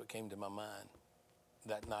 Guess what came to my mind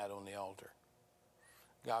that night on the altar?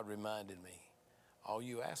 God reminded me, all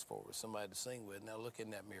you asked for was somebody to sing with. Now look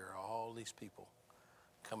in that mirror, all these people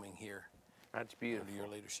coming here. That's beautiful. Under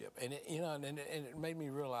your leadership. And it, you know, and it made me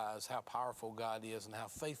realize how powerful God is and how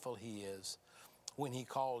faithful he is when he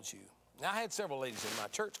calls you. Now, I had several ladies in my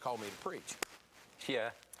church call me to preach. Yeah.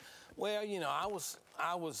 Well, you know, I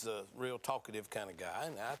was a real talkative kind of guy,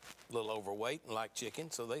 and I a little overweight and like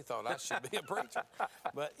chicken, so they thought I should be a preacher.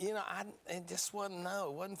 But, you know, it just wasn't, no,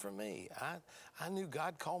 it wasn't for me. I knew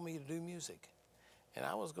God called me to do music, and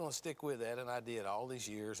I was going to stick with that, and I did all these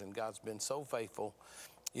years, and God's been so faithful.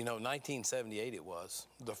 You know, 1978 it was,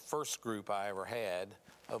 the first group I ever had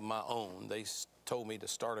of my own. They told me to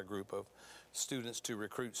start a group of students to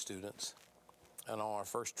recruit students. And on our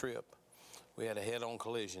first trip, we had a head-on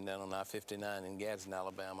collision down on I-59 in Gadsden,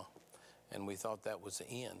 Alabama. And we thought that was the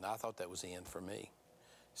end. I thought that was the end for me.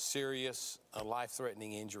 Serious,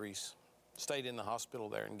 life-threatening injuries. Stayed in the hospital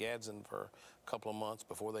there in Gadsden for a couple of months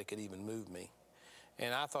before they could even move me.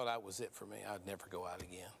 And I thought that was it for me. I'd never go out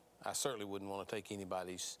again. I certainly wouldn't want to take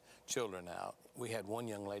anybody's children out. We had one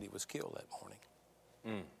young lady was killed that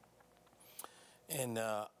morning. And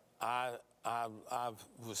I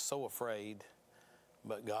was so afraid,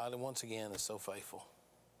 but God, once again, is so faithful.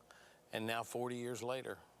 And now 40 years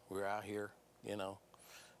later, we're out here, you know,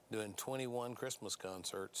 doing 21 Christmas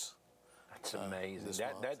concerts. That's amazing.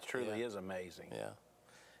 That truly is amazing. Yeah.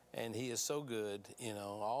 And he is so good, you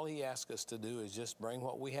know. All he asks us to do is just bring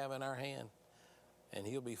what we have in our hand, and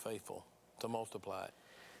he'll be faithful to multiply it.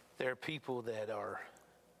 There are people that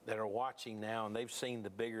are watching now, and they've seen the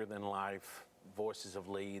bigger-than-life Voices of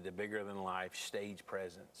Lee, the bigger-than-life stage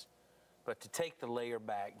presence. But to take the layer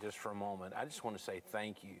back just for a moment, I just want to say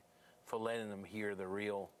thank you for letting them hear the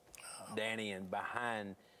real Danny, and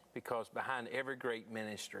because behind every great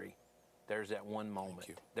ministry, there's that one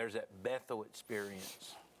moment. There's that Bethel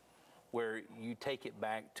experience where you take it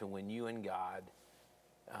back to when you and God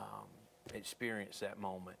experience that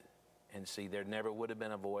moment and see there never would have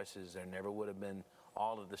been a Voices, there never would have been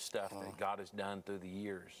all of the stuff that God has done through the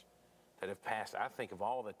years that have passed. I think of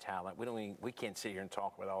all the talent. We can't sit here and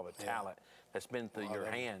talk about all the talent that's been through your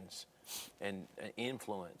hands and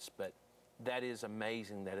influence, but that is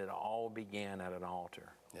amazing that it all began at an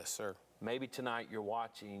altar. Yes, sir. Maybe tonight you're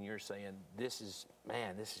watching and you're saying, this is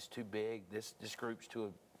too big. This group's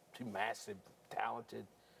too massive, talented.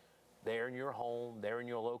 There in your home, there in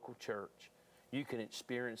your local church, you can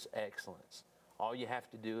experience excellence. All you have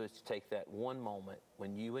to do is to take that one moment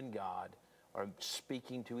when you and God are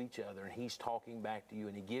speaking to each other and he's talking back to you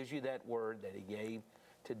and he gives you that word that he gave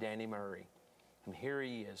to Danny Murray. And here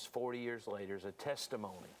he is 40 years later as a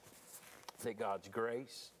testimony that God's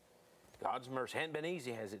grace, God's mercy, hadn't been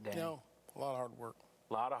easy, has it, Danny? No, a lot of hard work.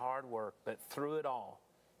 A lot of hard work, but through it all,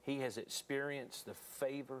 he has experienced the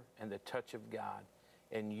favor and the touch of God.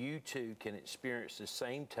 And you too can experience the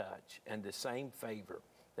same touch and the same favor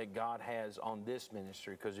that God has on this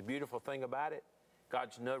ministry. Because the beautiful thing about it,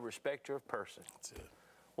 God's no respecter of person. That's it.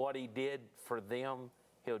 What he did for them,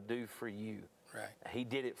 he'll do for you. Right. He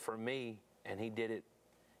did it for me, and he did it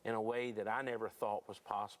in a way that I never thought was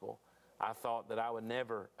possible. I thought that I would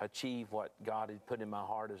never achieve what God had put in my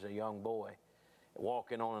heart as a young boy.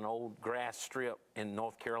 Walking on an old grass strip in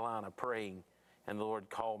North Carolina praying, and the Lord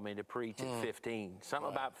called me to preach at 15.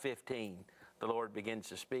 Something about 15, the Lord begins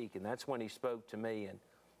to speak, and that's when He spoke to me, and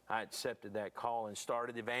I accepted that call and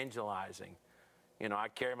started evangelizing. You know, I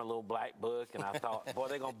carry my little black book, and I thought, boy,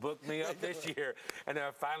 they're going to book me up this year. And then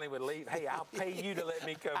I finally would leave. Hey, I'll pay you to let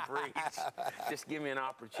me come preach. Just give me an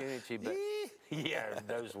opportunity. But yeah,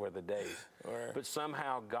 those were the days. But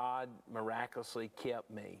somehow God miraculously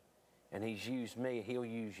kept me, and He's used me. He'll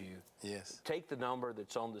use you. Yes. Take the number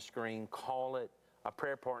that's on the screen, call it. A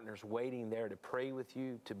prayer partner's waiting there to pray with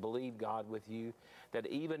you, to believe God with you, that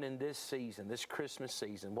even in this season, this Christmas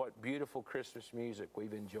season, what beautiful Christmas music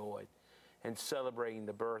we've enjoyed, and celebrating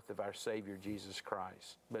the birth of our Savior, Jesus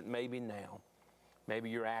Christ. But maybe now, maybe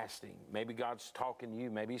you're asking, maybe God's talking to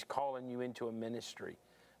you, maybe He's calling you into a ministry,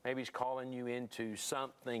 maybe He's calling you into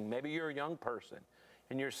something, maybe you're a young person,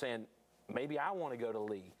 and you're saying, maybe I want to go to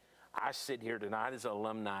Lee. I sit here tonight as an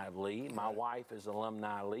alumni of Lee. My wife is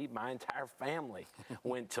alumni of Lee. My entire family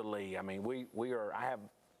went to Lee. I mean, I have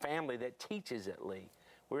family that teaches at Lee.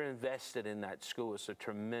 We're invested in that school. It's a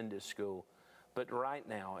tremendous school. But right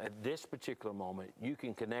now, at this particular moment, you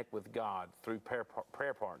can connect with God through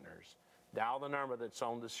prayer partners. Dial the number that's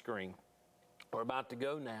on the screen. We're about to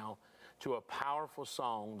go now to a powerful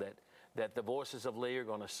song that the Voices of Lee are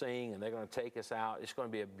going to sing, and they're going to take us out. It's going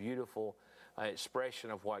to be a beautiful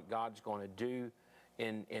expression of what God's going to do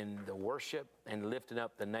in the worship and lifting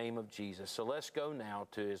up the name of Jesus. So let's go now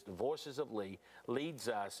to, as the Voices of Lee leads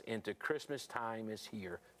us into Christmas time is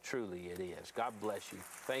here. Truly it is. God bless you.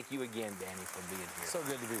 Thank you again, Danny, for being here. So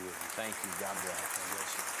good to be with you. Thank you. God bless. God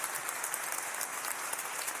bless you.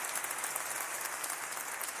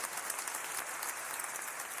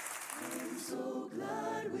 I'm so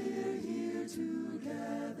glad we're here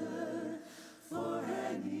together for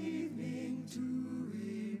an evening to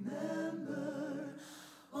remember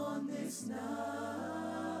on this night,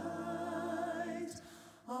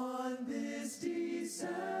 on this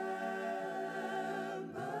December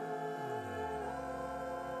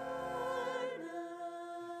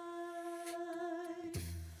night.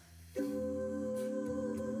 Do,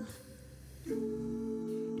 do,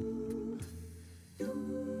 do,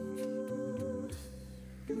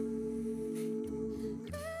 do.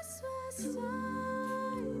 Christmas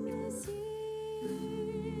time is here,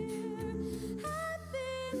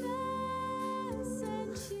 happiness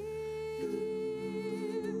and cheer,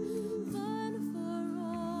 fun for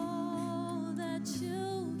all that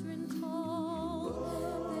children call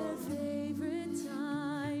their favorite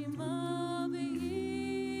time of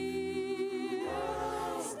year.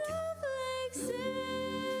 Snowflakes in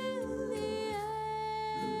the air,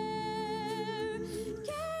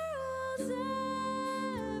 carols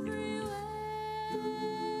everywhere.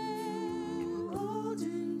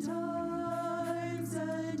 Olden times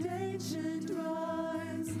and ancient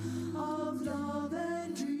rhymes of love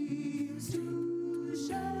and dreams to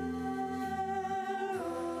share.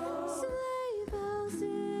 Sleigh bells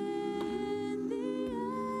in the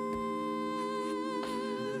air,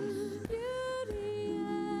 beauty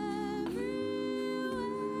everywhere.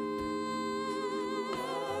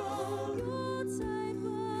 Roadside by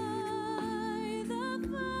the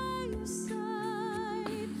fireside,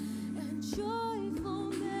 and joyful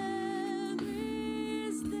memories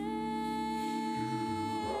there.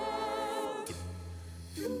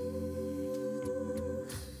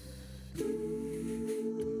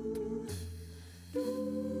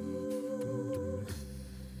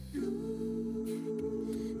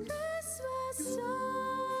 Christmas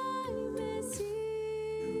time is here,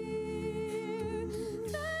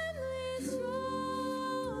 families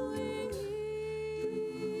drawing near.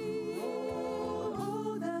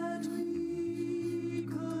 Oh, that we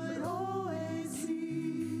could always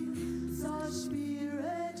see such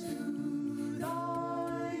spirit through the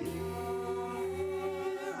year.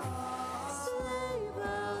 Sleigh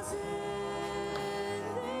bells in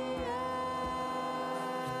the air,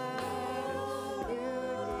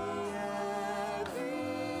 beauty everywhere.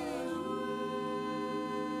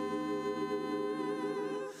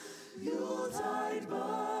 Yuletide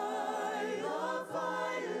by the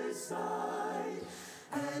fireside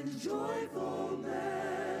and joyful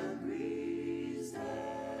memories there.